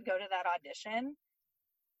I didn't go to that audition,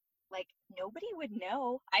 like, nobody would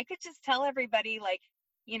know. I could just tell everybody, like,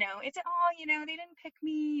 you know, it's, oh, you know, they didn't pick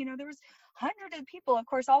me, you know, there was hundreds of people, of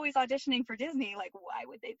course, always auditioning for Disney, like, why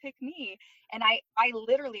would they pick me? And I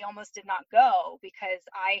literally almost did not go because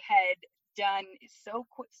I had done so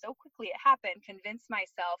quickly, it happened, convinced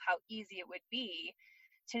myself how easy it would be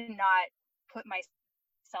to not put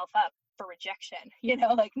myself up for rejection, you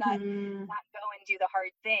know, like not go and do the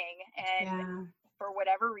hard thing. And for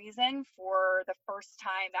whatever reason, for the first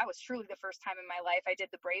time, that was truly the first time in my life, I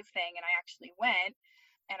did the brave thing and I actually went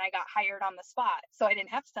and I got hired on the spot. So I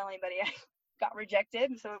didn't have to tell anybody I got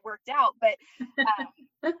rejected. So it worked out. But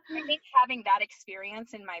I think having that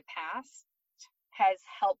experience in my past has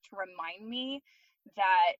helped remind me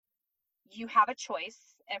that you have a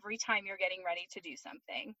choice every time you're getting ready to do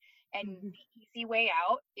something. And the easy way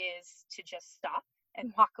out is to just stop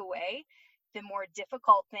and walk away. The more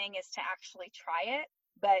difficult thing is to actually try it,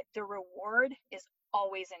 but the reward is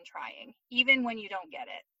always in trying. Even when you don't get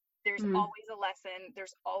it, there's always a lesson,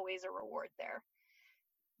 there's always a reward there.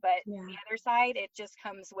 But the other side, it just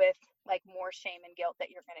comes with like more shame and guilt that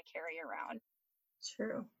you're going to carry around.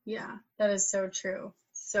 True. Yeah, that is so true.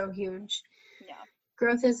 So huge. Yeah.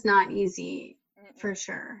 Growth is not easy for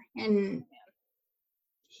sure. And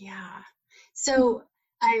so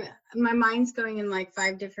my mind's going in like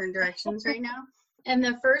 5 different directions right now. And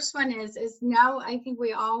the first one is now I think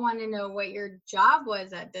we all want to know what your job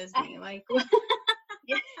was at Disney. Like,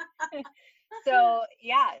 So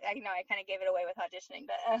yeah, I know I kind of gave it away with auditioning,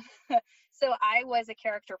 but so I was a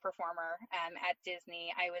character performer at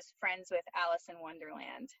Disney. I was friends with Alice in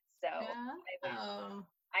Wonderland. So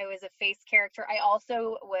I was a face character. I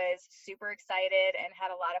also was super excited and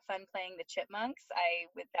had a lot of fun playing the Chipmunks.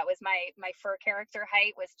 That was my fur character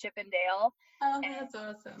height was Chip and Dale. Oh, that's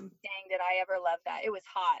awesome. Dang, did I ever love that. It was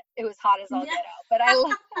hot. It was hot as all get out. But I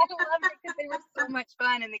loved it because they were so much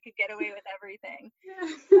fun and they could get away with everything.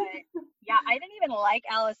 But yeah, I didn't even like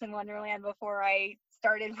Alice in Wonderland before I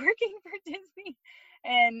started working for Disney.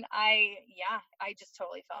 And I just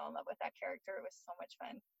totally fell in love with that character. It was so much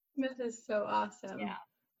fun. This is so awesome. Yeah.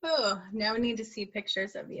 Oh, now we need to see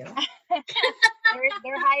pictures of you.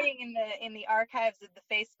 They're hiding in the archives of the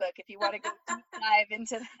Facebook if you want to go deep dive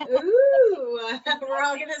into that. Ooh, we're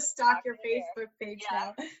all gonna stalk your Facebook page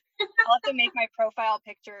now. I'll have to make my profile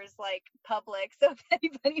pictures like public so if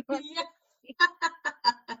anybody wants to see.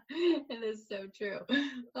 It is so true.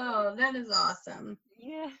 Oh, that is awesome.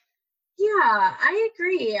 Yeah, I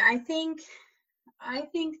agree. I think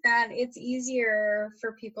that it's easier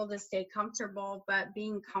for people to stay comfortable, but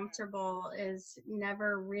being comfortable is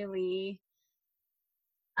never really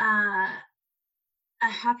a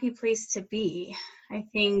happy place to be. I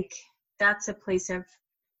think that's a place of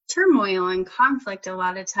turmoil and conflict a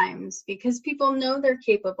lot of times because people know they're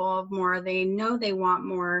capable of more. They know they want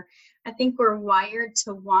more. I think we're wired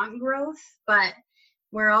to want growth, but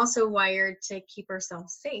we're also wired to keep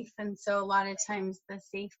ourselves safe. And so a lot of times the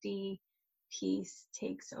safety piece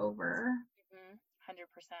takes over.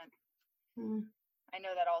 100%. I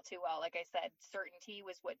know that all too well. Like I said, certainty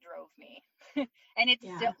was what drove me. And it's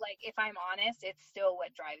still, like, if I'm honest, it's still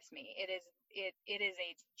what drives me. It is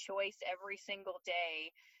a choice every single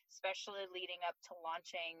day, especially leading up to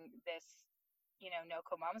launching this,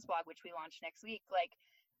 NoCo Moms blog, which we launch next week. Like,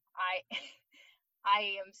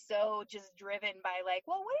 I am so just driven by like,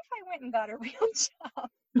 well, what if I went and got a real job?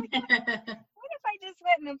 What if I just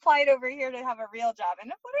went and applied over here to have a real job? And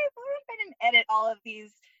what if I didn't edit all of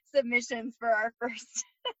these submissions for our first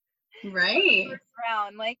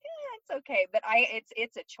round? Like, it's okay. But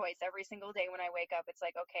it's a choice every single day when I wake up. It's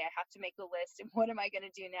like, okay, I have to make a list, and what am I going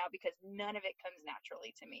to do now? Because none of it comes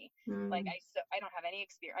naturally to me. Like I don't have any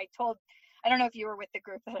experience. I don't know if you were with the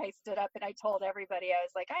group that I stood up and I told everybody, I was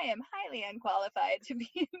like, I am highly unqualified to be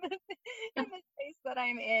in the space that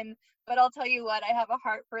I'm in. But I'll tell you what, I have a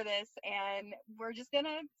heart for this and we're just going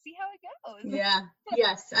to see how it goes. Yeah.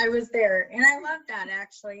 Yes, I was there. And I love that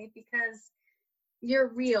actually because you're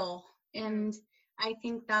real. And I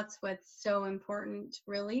think that's what's so important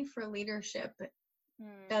really for leadership.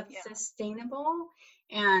 That's sustainable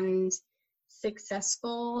and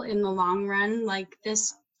successful in the long run. Like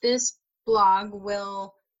this blog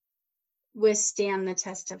will withstand the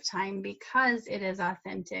test of time because it is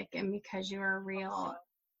authentic and because you are real.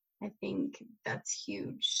 I think that's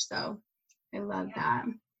huge. So I love that.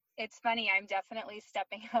 It's funny. I'm definitely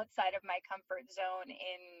stepping outside of my comfort zone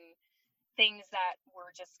in things that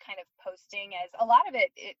we're just kind of posting, as a lot of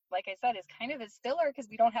it, like I said, is kind of a filler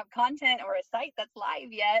because we don't have content or a site that's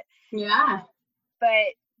live yet.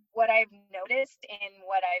 But what I've noticed and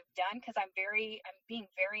what I've done, because I'm being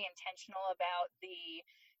very intentional about the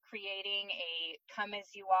creating a come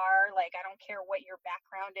as you are. Like, I don't care what your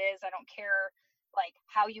background is. I don't care like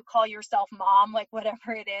how you call yourself mom, like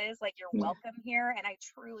whatever it is, like you're welcome here. And I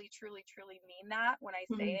truly, truly, truly mean that when I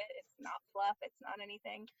say it. It's not fluff. It's not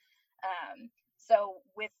anything. So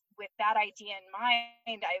with that idea in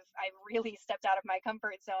mind, I've really stepped out of my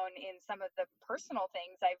comfort zone in some of the personal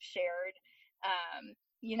things I've shared,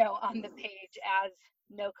 on the page as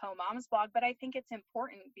NoCo Moms blog. But I think it's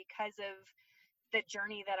important because of the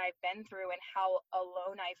journey that I've been through and how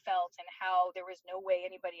alone I felt and how there was no way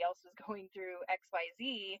anybody else was going through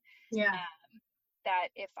XYZ. Yeah. That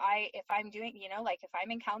if I'm doing, like if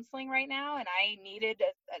I'm in counseling right now and I needed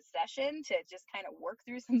a session to just kind of work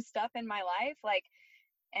through some stuff in my life, like,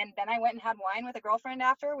 and then I went and had wine with a girlfriend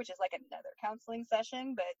after, which is like another counseling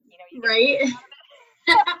session, but you get right.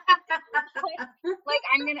 like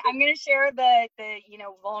I'm gonna share the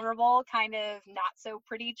vulnerable kind of not so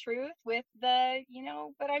pretty truth with the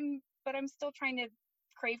but I'm still trying to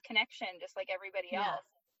crave connection just like everybody else.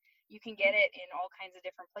 You can get it in all kinds of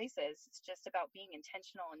different places. It's just about being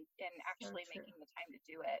intentional and actually making the time to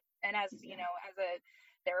do it. And as as a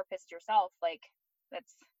therapist yourself, like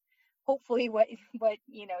that's hopefully what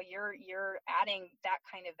you're adding that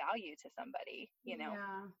kind of value to somebody.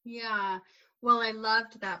 Yeah. Well, I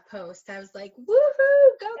loved that post. I was like,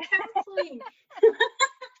 woohoo, go counseling.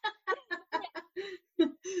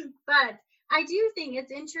 But I do think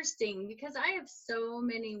it's interesting because I have so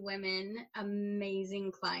many women,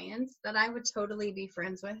 amazing clients that I would totally be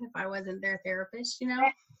friends with if I wasn't their therapist,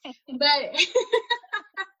 but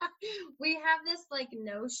we have this like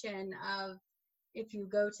notion of if you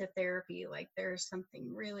go to therapy, like there's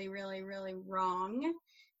something really, really, really wrong,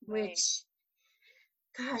 which,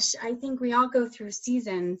 gosh, I think we all go through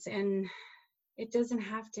seasons, and it doesn't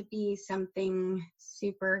have to be something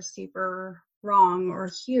super, super wrong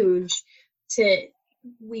or huge.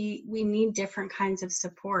 We need different kinds of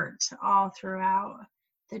support all throughout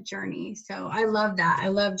the journey. So I love that. I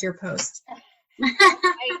loved your post.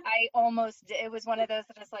 I almost, it was one of those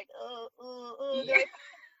that I was like,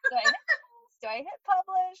 do I hit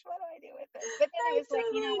publish? What do I do with this? But then it was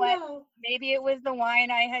like, you know what? Maybe it was the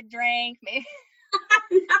wine I had drank. Maybe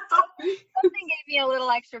something gave me a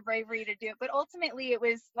little extra bravery to do it. But ultimately, it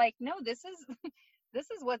was like, no, this is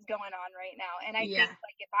what's going on right now. And I think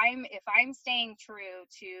like if I'm staying true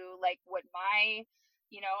to like what my,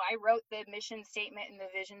 I wrote the mission statement and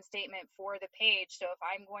the vision statement for the page. So if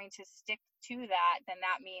I'm going to stick to that, then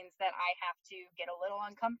that means that I have to get a little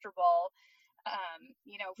uncomfortable.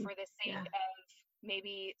 For the sake of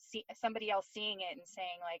maybe somebody else seeing it and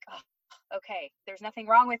saying like, oh, okay, there's nothing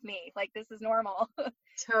wrong with me. Like, this is normal.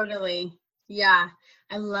 Totally. Yeah.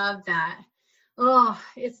 I love that. Oh,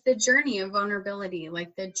 it's the journey of vulnerability,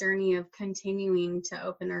 like the journey of continuing to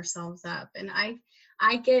open ourselves up. And I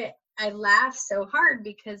laugh so hard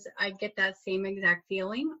because I get that same exact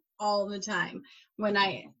feeling all the time when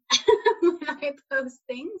I post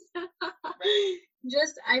things.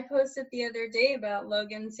 I posted the other day about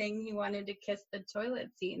Logan saying he wanted to kiss the toilet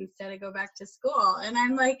seat instead of go back to school. And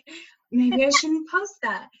I'm like, maybe I shouldn't post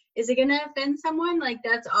that. Is it going to offend someone? Like,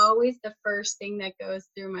 that's always the first thing that goes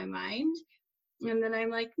through my mind. And then I'm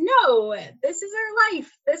like, no, this is our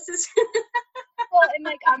life. This is well, and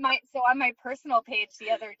like on my personal page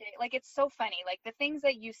the other day, like, it's so funny, like the things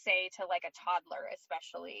that you say to like a toddler,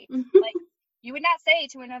 especially, like you would not say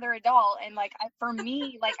to another adult. And like for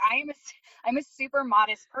me, like I'm a super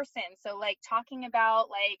modest person, so like talking about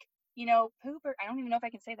like poop, or I don't even know if I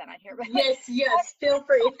can say that on here, but yes, feel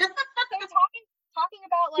free. So talking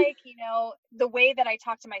about like the way that I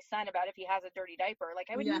talk to my son about if he has a dirty diaper, like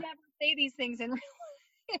I would never say these things in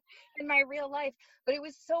my real life. But it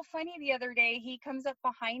was so funny the other day. He comes up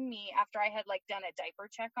behind me after I had like done a diaper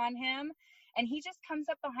check on him, and he just comes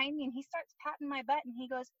up behind me and he starts patting my butt and he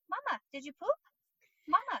goes, "Mama, did you poop?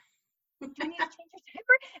 Mama, do I need to change your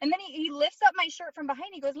diaper?" And then he lifts up my shirt from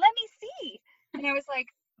behind. He goes, "Let me see." And I was like,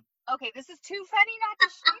 okay, this is too funny not to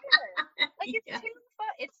share. Like,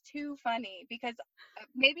 it's too funny because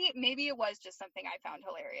maybe it was just something I found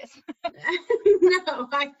hilarious. No,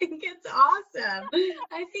 I think it's awesome.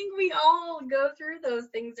 I think we all go through those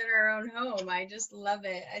things in our own home. I just love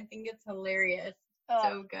it. I think it's hilarious.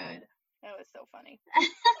 So good. That was so funny.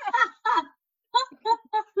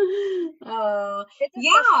 Oh, it's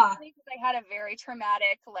funny because I had a very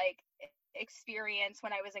traumatic experience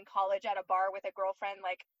when I was in college at a bar with a girlfriend,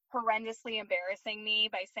 like horrendously embarrassing me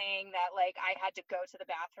by saying that like I had to go to the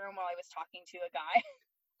bathroom while I was talking to a guy.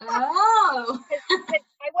 Oh.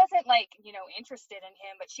 I wasn't interested in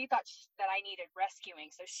him, but she thought that I needed rescuing.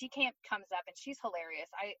 So she comes up and she's hilarious.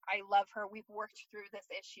 I love her. We've worked through this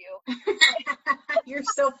issue. You're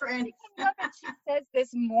so friends. She comes up and she says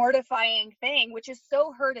this mortifying thing, which is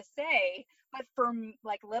so her to say, but for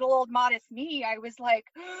like little old modest me, I was like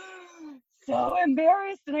so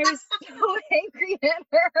embarrassed, and I was so angry at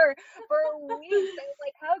her for weeks. I was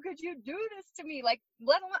like, how could you do this to me? Like,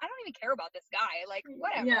 let alone, I don't even care about this guy. Like,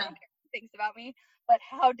 whatever. I don't care what he thinks about me. But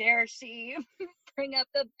how dare she bring up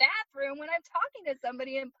the bathroom when I'm talking to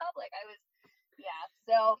somebody in public? I was Yeah.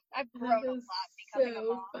 So I've grown a That is lot becoming a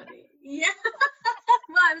so mom. funny. Yeah.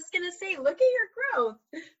 Well, I was gonna say, look at your growth.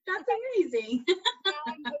 That's amazing. Now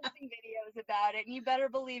I'm posting videos about it, and you better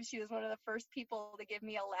believe she was one of the first people to give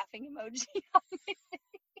me a laughing emoji.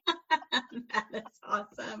 That is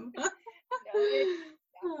awesome.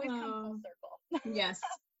 We've come full Oh, circle. yes.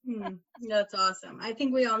 That's awesome. I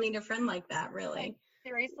think we all need a friend like that, really.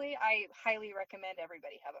 Seriously, I highly recommend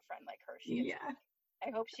everybody have a friend like her. Yeah. I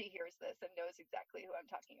hope she hears this and knows exactly who I'm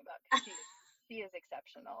talking about, because she is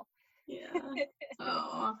exceptional. Yeah.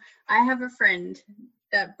 Oh, I have a friend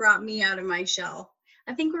that brought me out of my shell.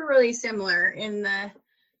 I think we're really similar in the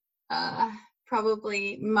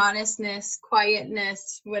probably modestness,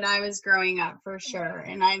 quietness when I was growing up, for sure.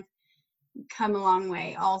 And I've come a long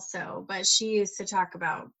way also. But she used to talk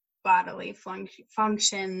about bodily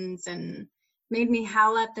functions and made me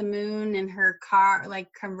howl at the moon in her car,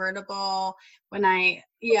 like convertible, when like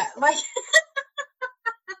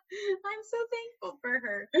I'm so thankful for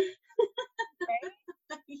her.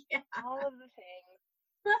 Right? Yeah. All of the things.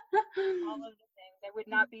 I would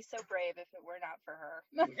not be so brave if it were not for her.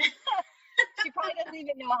 She probably doesn't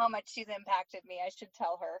even know how much she's impacted me. I should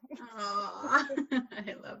tell her. Oh,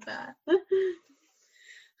 I love that.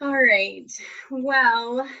 All right.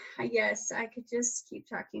 Well, I guess I could just keep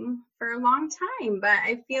talking for a long time, but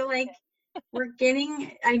I feel like we're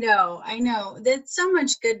getting, I know. There's so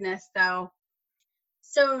much goodness though.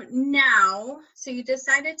 So now, you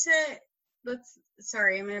decided to,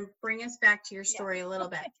 sorry, I'm going to bring us back to your story a little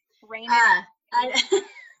bit.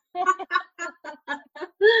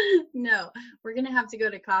 No, we're going to have to go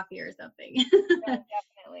to coffee or something.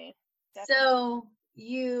 Definitely. So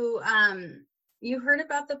you heard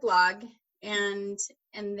about the blog, and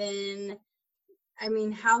then, I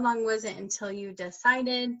mean, how long was it until you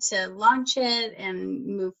decided to launch it and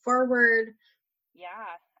move forward?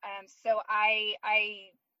 Yeah. So I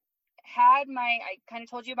kind of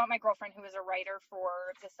told you about my girlfriend who was a writer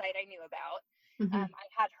for the site I knew about. Mm-hmm. I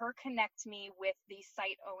had her connect me with the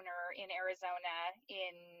site owner in Arizona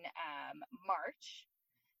in March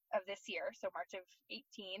of this year, so March of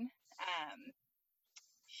 18.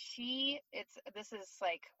 This is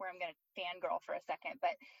like where I'm gonna fangirl for a second,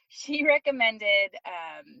 but she recommended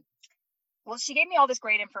she gave me all this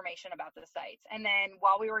great information about the sites, and then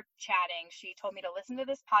while we were chatting, she told me to listen to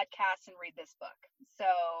this podcast and read this book. So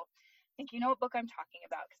I think you know what book I'm talking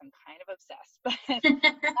about, because I'm kind of obsessed. But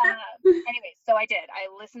anyway, so I did.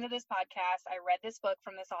 I listened to this podcast. I read this book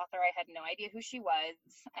from this author. I had no idea who she was,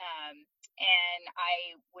 and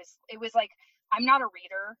it was like, I'm not a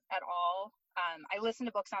reader at all. I listen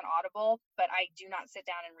to books on Audible, but I do not sit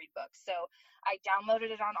down and read books. So I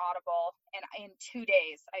downloaded it on Audible, and in 2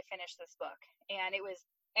 days I finished this book, and it was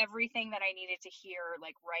everything that I needed to hear,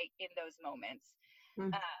 like right in those moments.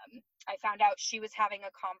 I found out she was having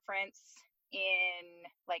a conference in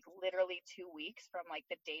like literally 2 weeks from like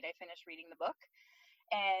the date I finished reading the book.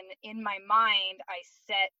 And in my mind, I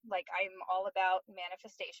set, like, I'm all about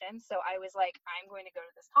manifestation. So I was like, I'm going to go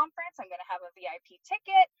to this conference. I'm going to have a VIP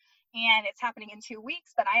ticket, and it's happening in 2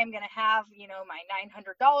 weeks, but I am going to have, my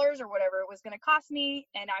 $900 or whatever it was going to cost me,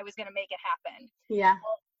 and I was going to make it happen. Yeah.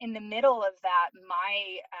 Well, in the middle of that,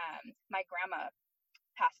 my grandma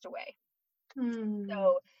passed away.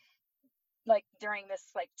 So like during this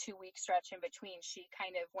like 2-week stretch in between, she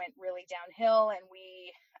kind of went really downhill, and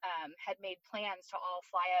we had made plans to all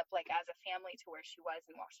fly up like as a family to where she was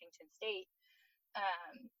in Washington State.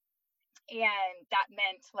 And that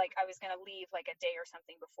meant like I was going to leave like a day or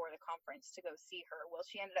something before the conference to go see her. Well,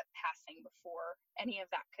 she ended up passing before any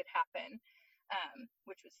of that could happen,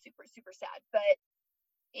 which was super, super sad. But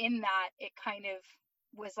in that, it kind of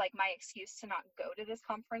was like my excuse to not go to this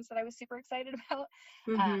conference that I was super excited about.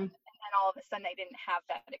 And all of a sudden I didn't have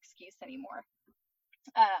that excuse anymore.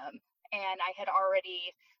 And I had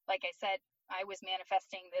already, like I said, I was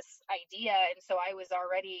manifesting this idea. And so I was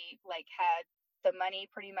already like had the money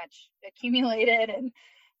pretty much accumulated, and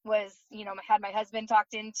was, had my husband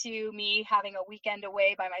talked into me having a weekend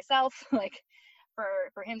away by myself, like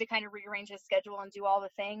for him to kind of rearrange his schedule and do all the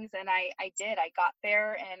things. And I did. I got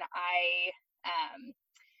there, and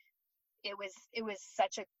it was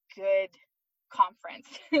such a good conference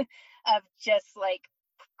of just like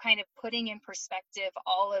kind of putting in perspective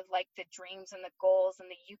all of like the dreams and the goals, and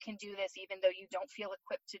that you can do this even though you don't feel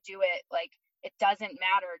equipped to do it. Like, it doesn't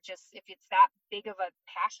matter. Just if it's that big of a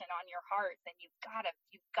passion on your heart, then you've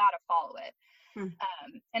got to follow it.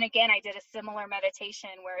 And again, I did a similar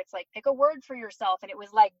meditation where it's like, pick a word for yourself, and it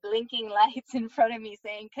was like blinking lights in front of me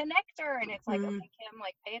saying connector, and it's like, okay, Kim,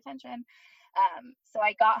 like pay attention. So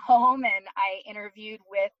I got home and I interviewed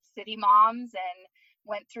with city moms, and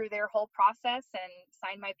went through their whole process and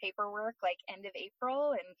signed my paperwork like end of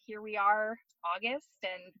April, and here we are August,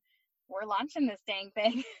 and we're launching this dang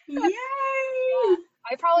thing. Yay! Yeah.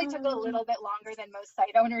 I probably took a little bit longer than most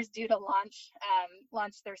site owners do to launch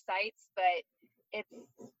their sites, but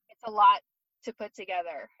it's a lot to put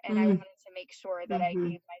together, and I wanted to make sure that I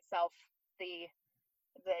gave myself the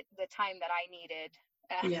time that I needed.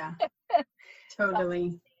 Yeah,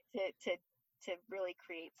 totally. To really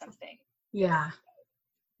create something. Yeah.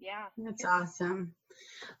 Yeah. That's awesome.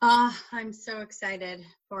 I'm so excited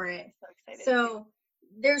for it. So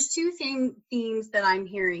there's two themes that I'm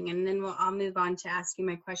hearing, and then I'll move on to ask you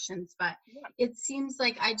my questions. But it seems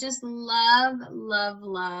like I just love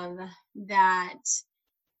that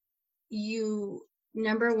you,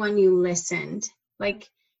 number one, you listened. Like,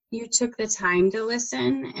 you took the time to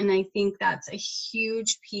listen, and I think that's a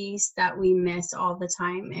huge piece that we miss all the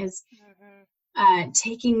time is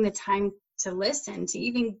taking the time to listen, to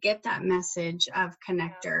even get that message of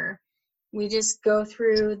connector. We just go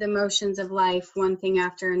through the motions of life, one thing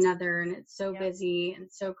after another, and it's so busy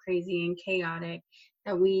and so crazy and chaotic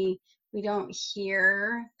that we don't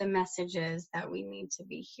hear the messages that we need to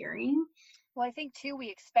be hearing. Well, I think too, we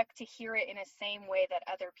expect to hear it in the same way that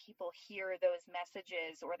other people hear those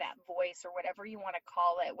messages, or that voice, or whatever you want to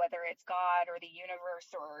call it, whether it's God or the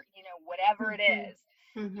universe, or, you know, whatever it is.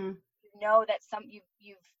 You know that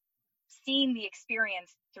you've seen the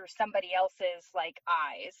experience through somebody else's like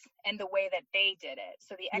eyes and the way that they did it.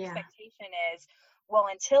 So the expectation is,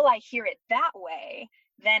 well, until I hear it that way,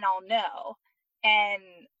 then I'll know. And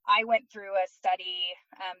I went through a study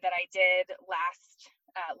that I did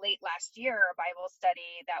late last year, a Bible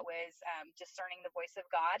study that was discerning the voice of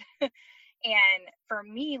God. And for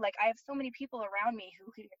me, like, I have so many people around me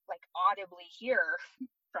who like audibly hear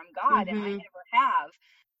from God, and I never have.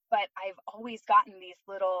 But I've always gotten these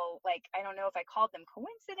little, like, I don't know if I called them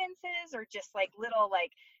coincidences or just like little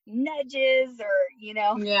like nudges, or, you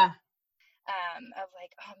know, of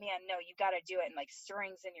like, oh man, no, you got to do it, and like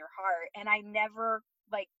stirrings in your heart. And I never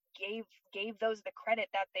like gave those the credit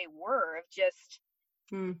that they were, of just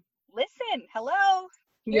listen, hello,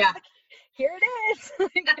 here it is.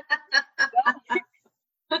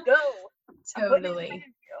 Go. Totally.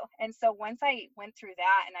 And so once I went through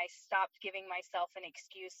that, and I stopped giving myself an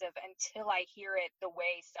excuse of until I hear it the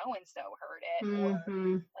way so and so heard it, or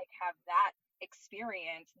like have that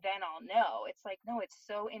experience, then I'll know. It's like, no, it's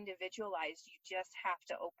so individualized. You just have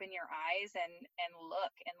to open your eyes and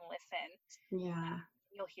look and listen.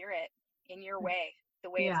 You'll hear it in your way, the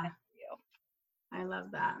way it's meant for you. I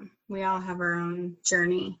love that. We all have our own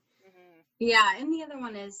journey. Yeah, and the other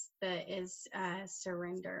one is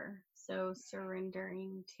surrender. So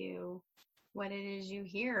surrendering to what it is you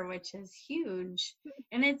hear, which is huge.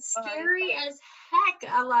 And it's scary as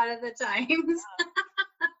heck a lot of the times.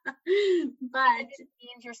 But it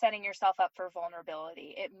means you're setting yourself up for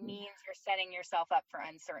vulnerability. It means you're setting yourself up for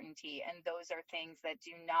uncertainty. And those are things that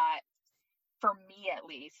do not, for me at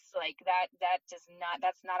least, like that's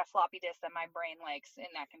not a floppy disk that my brain likes in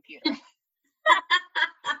that computer.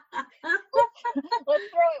 Let's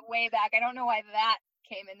throw it way back. I don't know why that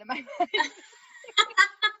came into my mind.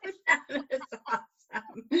 That is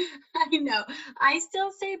awesome. I know. I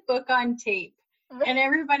still say book on tape. And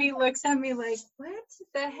everybody looks at me like, what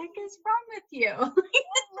the heck is wrong with you?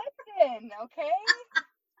 Listen, okay?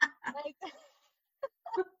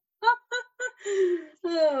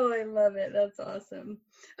 Oh, I love it. That's awesome.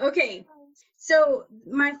 Okay. So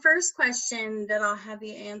my first question that I'll have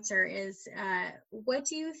you answer is, what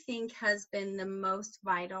do you think has been the most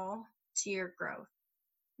vital to your growth?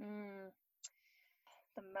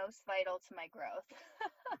 The most vital to my growth.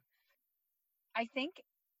 I think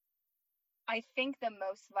the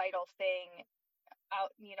most vital thing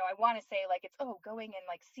out, you know, I want to say like it's going and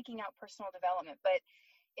like seeking out personal development, but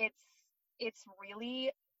it's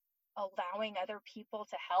really allowing other people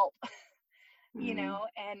to help, you know,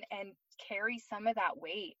 and carry some of that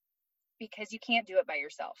weight, because you can't do it by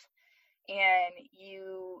yourself. And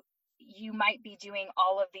you might be doing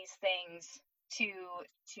all of these things to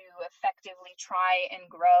effectively try and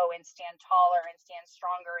grow and stand taller and stand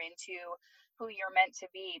stronger into who you're meant to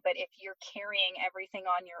be. But if you're carrying everything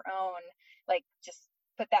on your own, like, just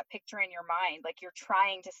put that picture in your mind, like you're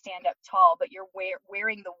trying to stand up tall, but you're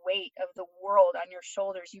wearing the weight of the world on your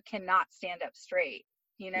shoulders. You cannot stand up straight,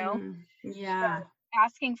 you know? So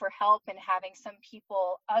asking for help and having some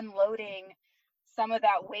people unloading some of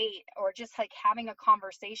that weight, or just like having a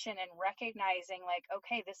conversation and recognizing like,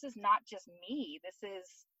 okay, this is not just me. This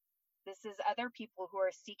is other people who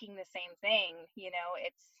are seeking the same thing. You know,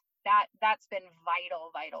 it's that's been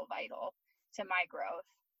vital to my growth,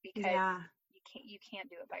 because you You can't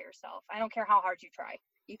do it by yourself. I don't care how hard you try.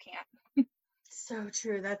 You can't. So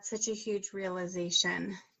true. That's such a huge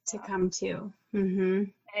realization to Yeah. come to. Mm-hmm.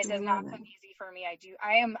 And it does not come easy for me.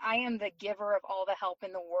 I am the giver of all the help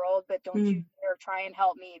in the world, but don't you dare try and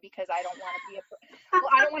help me, because I don't want to be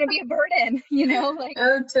I don't want to be a burden, like,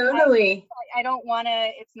 oh, totally. I don't want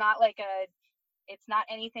to, it's not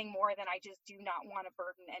anything more than I just do not want to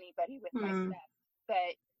burden anybody with my steps.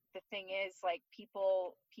 But the thing is, like,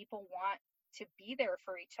 people want to be there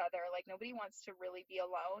for each other. Like, nobody wants to really be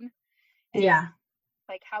alone. And, yeah.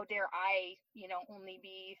 Like, how dare I, only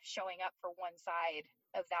be showing up for one side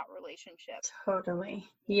of that relationship? Totally.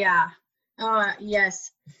 Yeah. Oh,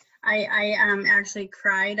 yes. I actually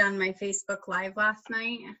cried on my Facebook Live last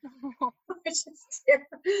night.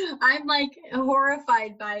 I'm like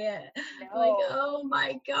horrified by it. No. Like, oh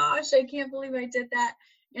my gosh, I can't believe I did that.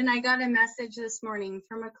 And I got a message this morning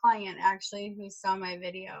from a client actually who saw my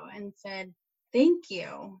video and said, thank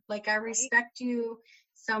you. Like, I respect you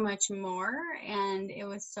so much more. And it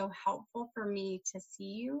was so helpful for me to see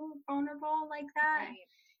you vulnerable like that. Right.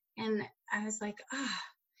 And I was like,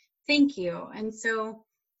 thank you. And so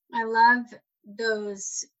I love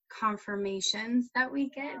those confirmations that we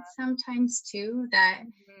get sometimes too, that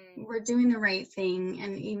we're doing the right thing.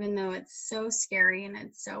 And even though it's so scary and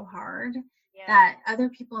it's so hard, that other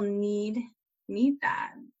people need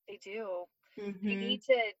that. They do.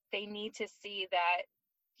 They need to see that,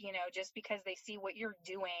 just because they see what you're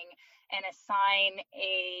doing and assign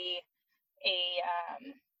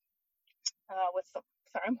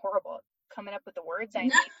sorry, I'm horrible at coming up with the words I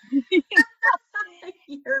need. They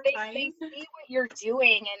see what you're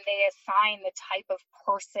doing and they assign the type of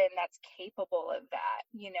person that's capable of that,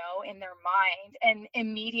 in their mind. And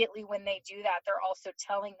immediately when they do that, they're also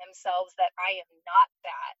telling themselves that I am not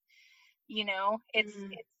that, it's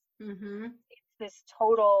this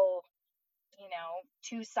total,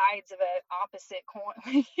 two sides of an opposite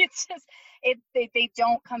coin. It's just, they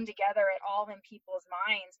don't come together at all in people's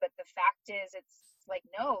minds. But the fact is, it's like,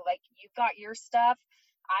 no, like, you've got your stuff,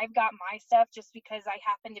 I've got my stuff. Just because I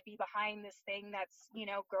happen to be behind this thing that's,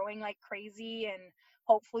 growing like crazy and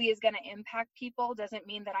hopefully is going to impact people, doesn't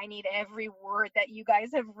mean that I need every word that you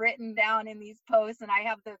guys have written down in these posts, and I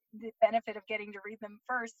have the benefit of getting to read them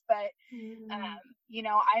first. But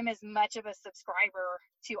I'm as much of a subscriber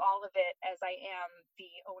to all of it as I am the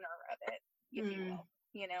owner of it, if you will.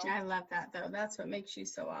 I love that, though. That's what makes you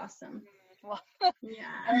so awesome. Well,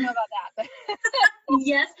 yeah. I don't know about that, but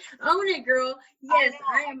yes, own it, girl. Yes,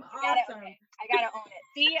 I am awesome. I gotta own it.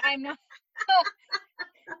 See, I'm not.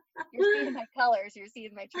 You're seeing my colors. You're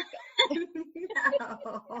seeing my true colors.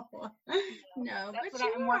 No, that's but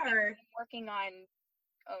what I'm working on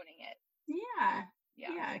owning it.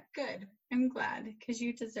 Yeah. Good. I'm glad, because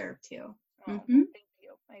you deserve to. Thank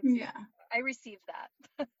you. I received that.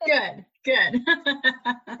 Good.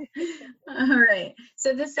 All right.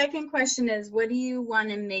 So the second question is, what do you want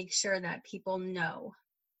to make sure that people know?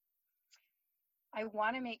 I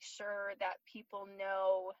want to make sure that people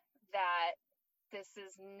know that this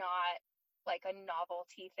is not like a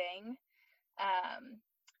novelty thing.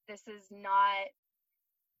 This is not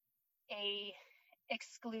a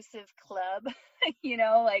exclusive club,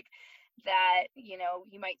 like that,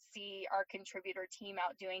 you might see our contributor team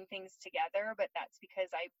out doing things together, but that's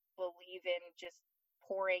because I believe in just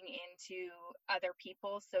pouring into other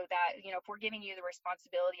people, so that, if we're giving you the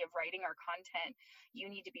responsibility of writing our content,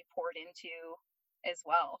 you need to be poured into as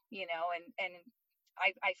well, and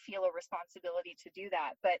I feel a responsibility to do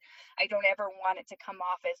that. But I don't ever want it to come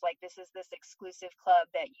off as like this is this exclusive club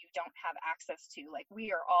that you don't have access to. Like,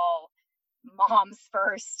 we are all moms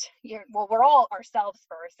first. We're all ourselves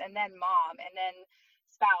first, and then mom, and then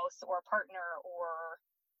spouse or partner or,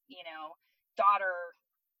 daughter,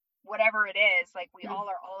 whatever it is. Like, we all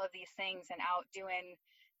are all of these things and out doing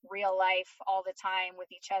real life all the time with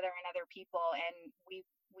each other and other people. And we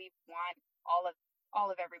want all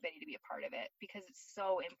of everybody to be a part of it, because it's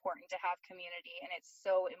so important to have community, and it's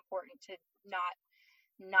so important to not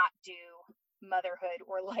do motherhood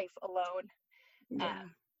or life alone.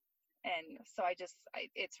 And so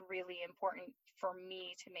it's really important for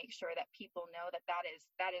me to make sure that people know that is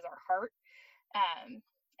our heart. And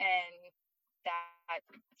that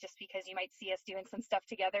just because you might see us doing some stuff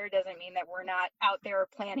together doesn't mean that we're not out there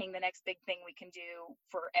planning the next big thing we can do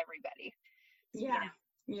for everybody. Yeah.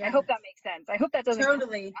 I hope that makes sense. I hope that doesn't.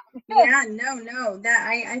 Totally. Yeah, no, that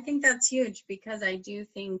I think that's huge, because I do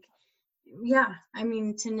think, I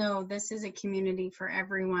mean, to know this is a community for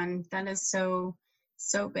everyone, that is so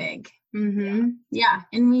big. Yeah.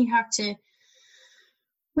 And we have to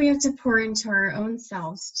we have to pour into our own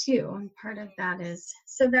selves too. And part of that is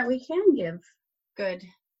so that we can give good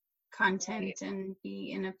content and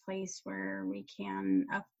be in a place where we can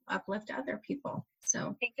uplift other people.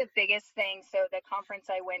 So I think the biggest thing, so the conference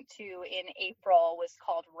I went to in April was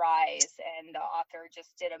called Rise, and the author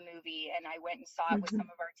just did a movie, and I went and saw it with some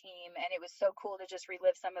of our team, and it was so cool to just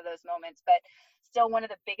relive some of those moments. But still, one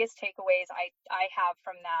of the biggest takeaways I have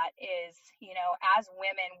from that is, you know, as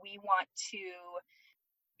women, we want to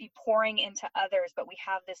be pouring into others, but we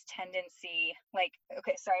have this tendency, like,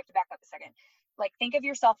 okay, sorry, I have to back up a second. Like, think of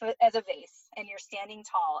yourself as a vase, and you're standing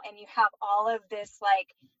tall, and you have all of this like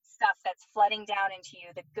stuff that's flooding down into you,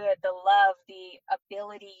 the good, the love, the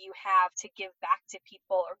ability you have to give back to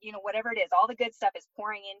people, or, you know, whatever it is, all the good stuff is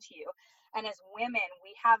pouring into you. And as women,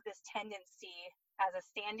 we have this tendency as a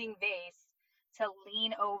standing vase to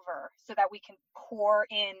lean over so that we can pour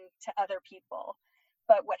into other people.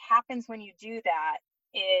 But what happens when you do that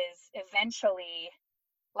is eventually,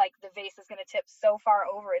 like, the vase is going to tip so far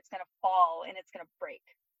over, it's going to fall and it's going to break,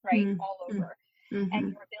 right? All over.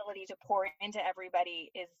 And your ability to pour into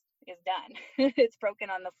everybody is done. It's broken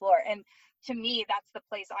on the floor. And to me, that's the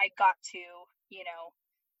place I got to, you know,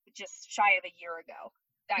 just shy of a year ago.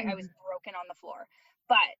 I was broken on the floor.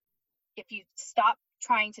 But if you stop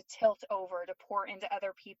trying to tilt over to pour into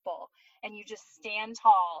other people, and you just stand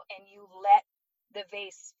tall and you let the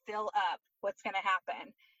vase fill up, what's going to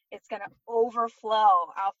happen? It's going to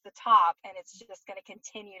overflow off the top, and it's just going to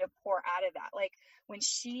continue to pour out of that. Like, when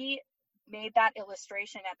she made that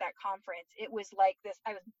illustration at that conference, it was like this,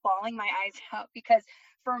 I was bawling my eyes out, because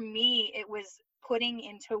for me, it was putting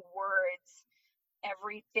into words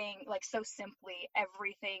everything, like, so simply,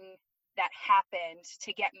 everything that happened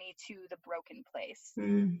to get me to the broken place.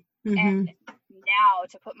 And now,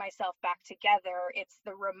 to put myself back together, it's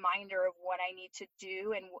the reminder of what I need to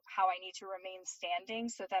do and how I need to remain standing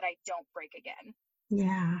so that I don't break again.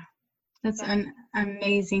 Yeah, that's an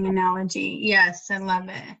amazing analogy. Yes, I love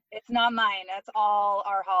it. It's not mine. That's all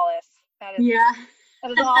our Hollis. That is, yeah.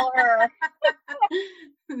 That is all her.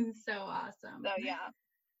 So awesome. So yeah.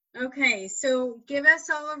 Okay, so give us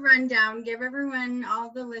all a rundown, give everyone,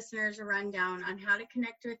 all the listeners, a rundown on how to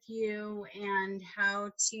connect with you and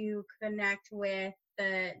how to connect with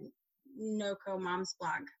the NoCo Moms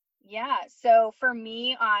blog. Yeah, so for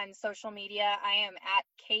me on social media, I am at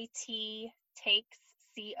KT Takes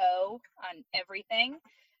CO on everything.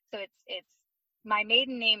 So it's my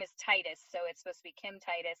maiden name is Titus, so it's supposed to be Kim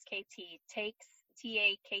Titus. KT Takes,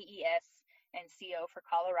 TAKES, and CO for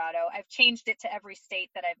Colorado. I've changed it to every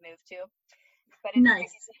state that I've moved to, but it's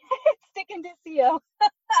nice. It's sticking to CO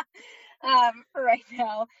for right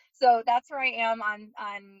now. So that's where I am on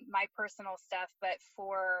my personal stuff. But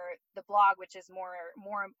for the blog, which is more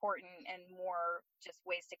important and more just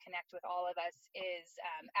ways to connect with all of us, is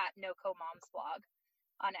at NoCo Moms blog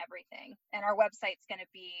on everything. And our website's going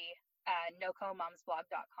to be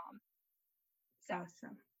nocomomsblog.com. So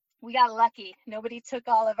awesome. We got lucky. Nobody took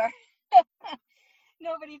all of our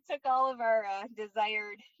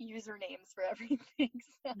desired usernames for everything.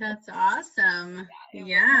 So. That's awesome.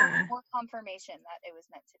 Yeah. More confirmation that it was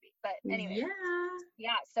meant to be. But anyway.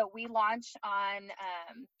 Yeah. So we launched on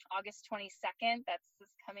August 22nd. That's this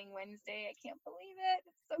coming Wednesday. I can't believe it.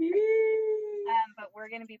 It's so crazy. But we're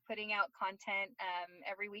going to be putting out content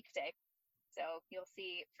every weekday. So you'll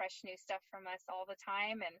see fresh new stuff from us all the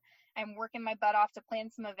time. And I'm working my butt off to plan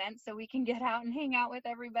some events so we can get out and hang out with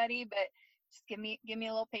everybody. But just give me a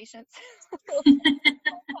little patience. We'll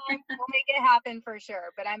make it happen for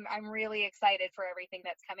sure. But I'm really excited for everything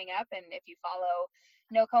that's coming up. And if you follow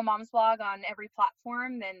NoCo Moms blog on every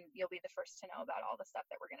platform, then you'll be the first to know about all the stuff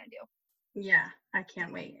that we're going to do. Yeah, I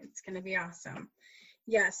can't wait. It's going to be awesome.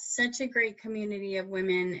 Yes, such a great community of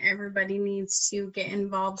women. Everybody needs to get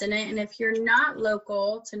involved in it. And if you're not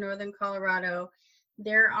local to Northern Colorado,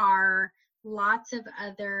 there are lots of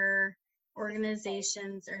other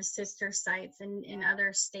organizations or sister sites in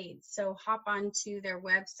other states. So hop onto their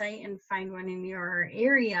website and find one in your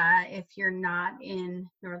area if you're not in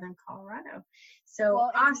Northern Colorado. So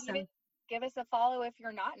awesome. Give us a follow if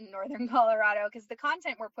you're not in Northern Colorado, because the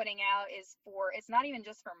content we're putting out is it's not even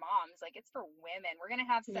just for moms, like, it's for women. We're going to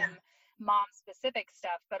have some mom specific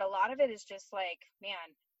stuff, but a lot of it is just like,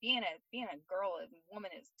 man, being a girl and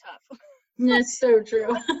woman is tough. That's so true.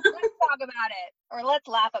 Let's talk about it, or let's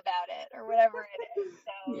laugh about it, or whatever it is.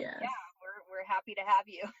 So yeah, we're happy to have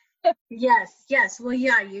you. Yes. Well,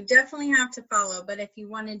 yeah, you definitely have to follow, but if you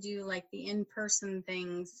want to do like the in-person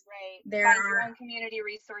things, right, there find are your own community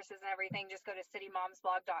resources and everything. Just go to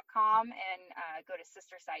citymomsblog.com and go to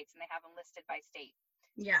sister sites, and they have them listed by state.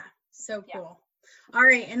 Yeah, so Yeah. cool. All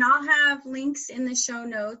right, and I'll have links in the show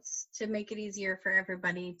notes to make it easier for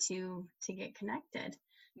everybody to get connected.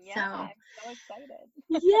 Yeah, So, I'm so excited.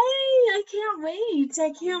 yay! I can't wait.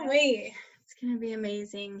 I can't know. wait. It's going to be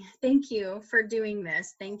amazing. Thank you for doing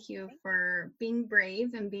this. Thank you for being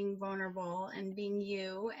brave and being vulnerable and being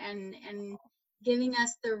you and giving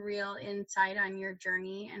us the real insight on your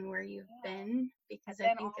journey and where you've been, because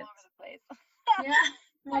I've been I think all it's over the place. yeah,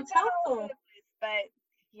 well, I've it's been all over helpful. the place, but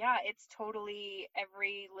yeah, it's totally,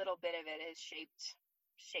 every little bit of it has shaped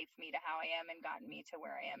me to how I am and gotten me to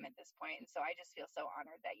where I am at this point. And so I just feel so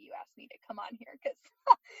honored that you asked me to come on here, because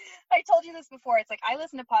I told you this before. It's like I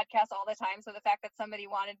listen to podcasts all the time, so the fact that somebody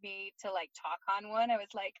wanted me to like talk on one, I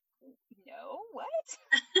was like, no, what?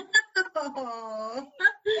 Oh,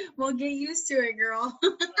 well, get used to it, girl.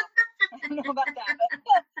 I don't know about that,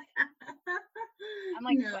 but I'm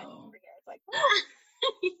like sweating over here. It's like,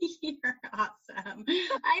 You're awesome.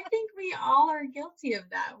 I think we all are guilty of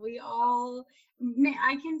that. We all,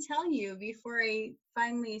 I can tell you, before I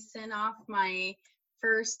finally sent off my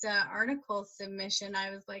first article submission, I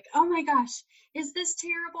was like, oh my gosh, is this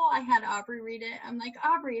terrible? I had Aubrey read it. I'm like,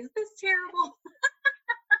 Aubrey, is this terrible?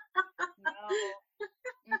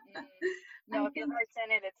 No, if your heart's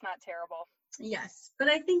in it, it's not terrible. Yes, but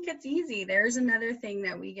I think it's easy. There's another thing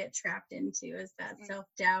that we get trapped into, is that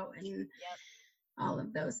self-doubt and all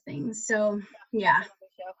of those things. So yeah,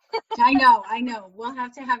 I know. We'll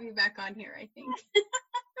have to have you back on here, I think.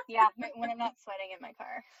 Yeah, when I'm not sweating in my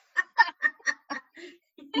car.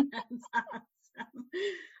 That's awesome.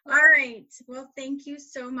 All right. Well, thank you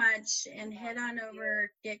so much, and head on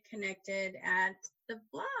over, get connected at the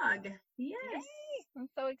blog. Yes. Yay! I'm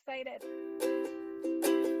so excited.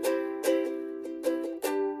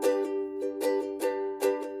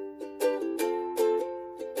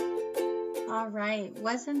 All right.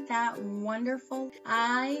 Wasn't that wonderful?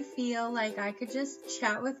 I feel like I could just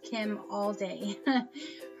chat with Kim all day.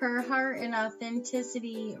 Her heart and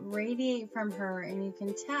authenticity radiate from her, and you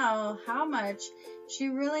can tell how much she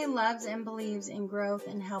really loves and believes in growth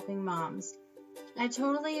and helping moms. I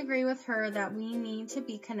totally agree with her that we need to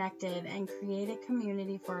be connected and create a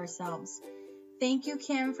community for ourselves. Thank you,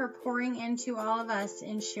 Kim, for pouring into all of us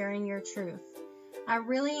and sharing your truth. I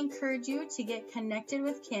really encourage you to get connected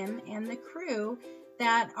with Kim and the crew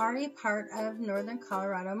that are a part of Northern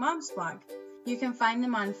Colorado Moms Blog. You can find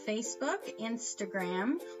them on Facebook,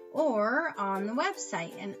 Instagram, or on the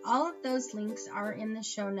website, and all of those links are in the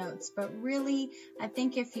show notes. But really, I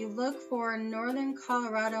think if you look for Northern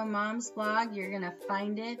Colorado Moms Blog, you're going to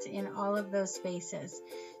find it in all of those spaces.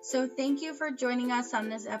 So thank you for joining us on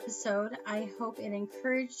this episode. I hope it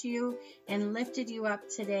encouraged you and lifted you up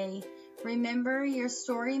today. Remember, your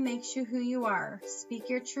story makes you who you are. Speak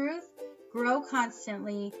your truth, grow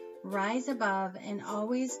constantly, rise above, and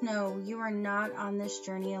always know you are not on this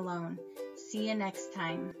journey alone. See you next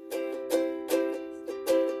time.